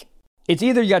I think it's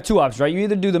either you got two options, right? You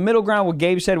either do the middle ground, what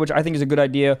Gabe said, which I think is a good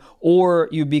idea, or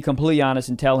you be completely honest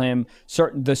and tell him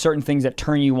certain things that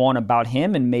turn you on about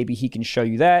him, and maybe he can show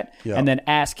you that. Yeah. And then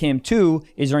ask him too,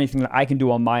 is there anything that I can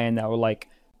do on my end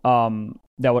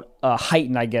that would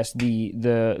heighten, I guess,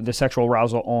 the sexual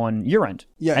arousal on your end.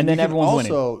 Yeah, and then everyone's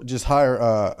winning. Also, just hire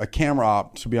a camera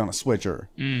op to be on a switcher.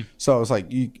 So it's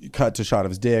like you cut to a shot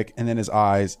of his dick, and then his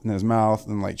eyes, and then his mouth,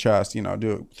 and like chest. You know,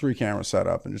 do a 3-camera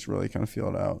setup and just really kind of feel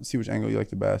it out. See which angle you like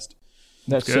the best.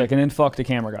 That's sick. And then fuck the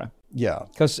camera guy. Yeah,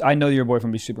 because I know your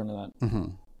boyfriend would be super into that.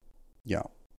 Mm-hmm. Yeah.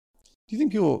 Do you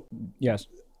think you'll? Yes.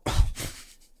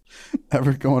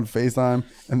 Ever go on FaceTime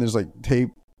and there's like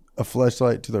tape a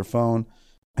fleshlight to their phone?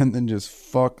 And then just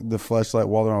fuck the fleshlight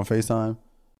while they're on FaceTime?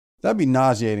 That'd be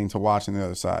nauseating to watch on the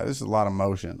other side. This is a lot of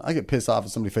motion. I get pissed off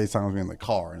if somebody FaceTimes me in the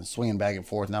car and swinging back and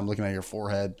forth, and I'm looking at your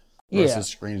forehead versus the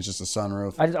screen is just a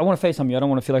sunroof. I want to FaceTime you. I don't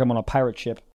want to feel like I'm on a pirate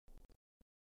ship.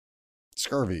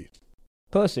 Scurvy.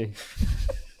 Pussy.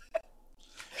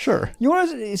 Sure. You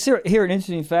want to hear an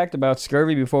interesting fact about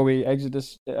scurvy before we exit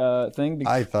this thing?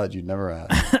 I thought you'd never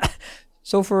ask.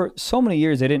 So for so many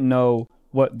years, they didn't know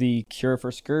what the cure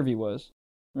for scurvy was.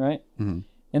 Right? Mm-hmm.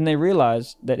 And they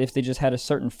realized that if they just had a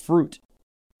certain fruit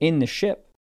in the ship,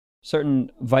 I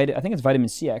think it's vitamin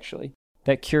C actually,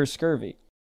 that cures scurvy.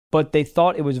 But they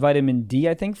thought it was vitamin D,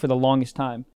 I think, for the longest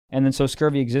time. And then so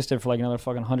scurvy existed for like another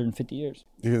fucking 150 years.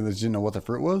 You didn't know what the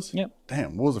fruit was? Yep.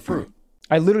 Damn, what was the fruit?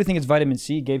 I literally think it's vitamin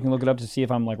C. Gabe can look it up to see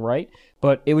if I'm like right.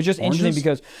 But it was just interesting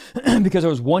because there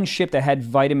was one ship that had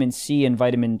vitamin C and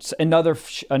another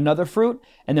fruit,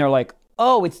 and they're like,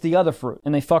 oh, it's the other fruit.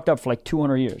 And they fucked up for like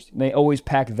 200 years. They always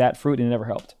packed that fruit and it never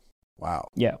helped. Wow.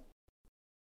 Yeah.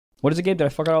 What is it, Gabe? Did I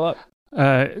fuck it all up?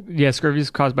 Yeah, scurvy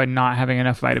is caused by not having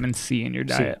enough vitamin C in your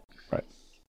diet. Right.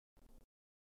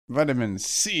 Vitamin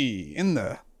C in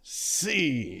the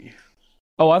sea.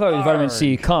 Oh, I thought it was vitamin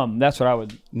C. Cum. That's what I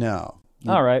would. No.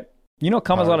 All right. You know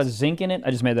cum has a lot of zinc in it? I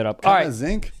just made that up. All right.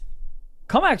 Zinc?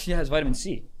 Cum actually has vitamin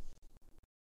C.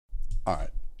 All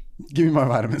right. Give me my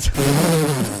vitamins.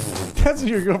 That's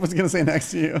what your girlfriend's going to say next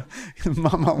to you.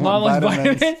 Mama wants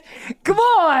vitamins. Come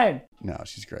on. No,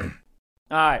 she's great.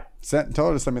 All right. Tell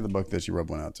her to send me the book that she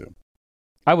rubbed one out to.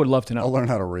 I would love to know. I'll learn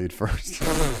how to read first.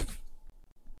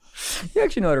 You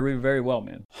actually know how to read very well,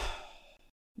 man.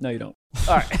 No, you don't.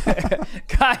 All right.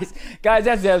 guys,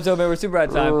 that's the episode, man. We're super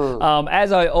out of time.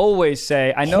 As I always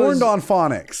say, I know... Horned on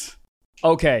Phonics.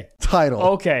 Okay. Title.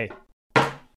 Okay.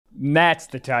 That's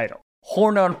the title.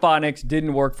 Horned on Phonics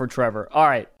didn't work for Trevor. All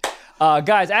right.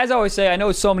 Guys, as I always say, I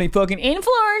know so many fucking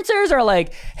influencers are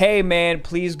like, hey, man,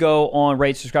 please go on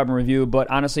rate, subscribe, and review.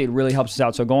 But honestly, it really helps us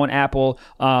out. So go on Apple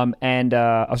and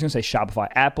I was going to say Shopify,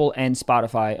 Apple and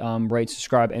Spotify. Rate,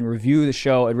 subscribe, and review the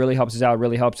show. It really helps us out. It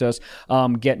really helps us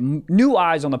get new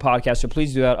eyes on the podcast. So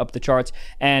please do that, up the charts.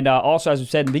 And also, as we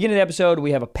said in the beginning of the episode,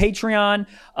 we have a Patreon.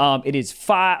 It is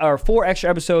 4 extra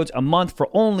episodes a month for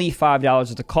only $5.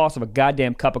 It's the cost of a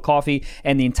goddamn cup of coffee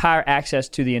and the entire access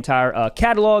to the entire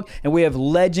catalog. And we have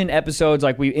legend episodes,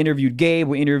 like we interviewed Gabe,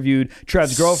 we interviewed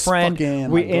Trev's girlfriend,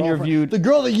 we interviewed the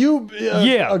girl that you,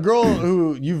 a girl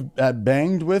who you've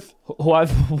banged with. Who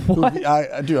I've what?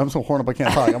 Dude, I'm so horned up I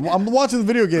can't talk. I'm watching the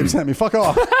video game sent me. Fuck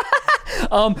off.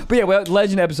 But yeah, we have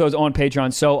legend episodes on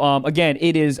Patreon. So again,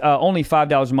 it is only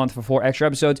 $5 a month for 4 extra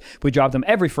episodes. We drop them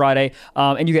every Friday,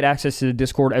 and you get access to the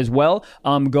Discord as well.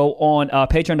 Go on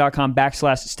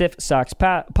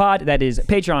patreon.com/stiffsockspod. That is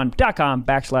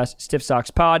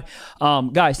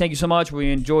patreon.com/stiffsockspod. Guys, thank you so much.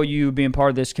 We enjoy you being part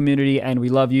of this community, and we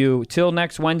love you. Till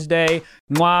next Wednesday,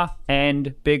 mwah,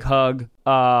 and big hug.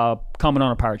 Coming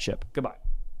on a pirate ship. Goodbye.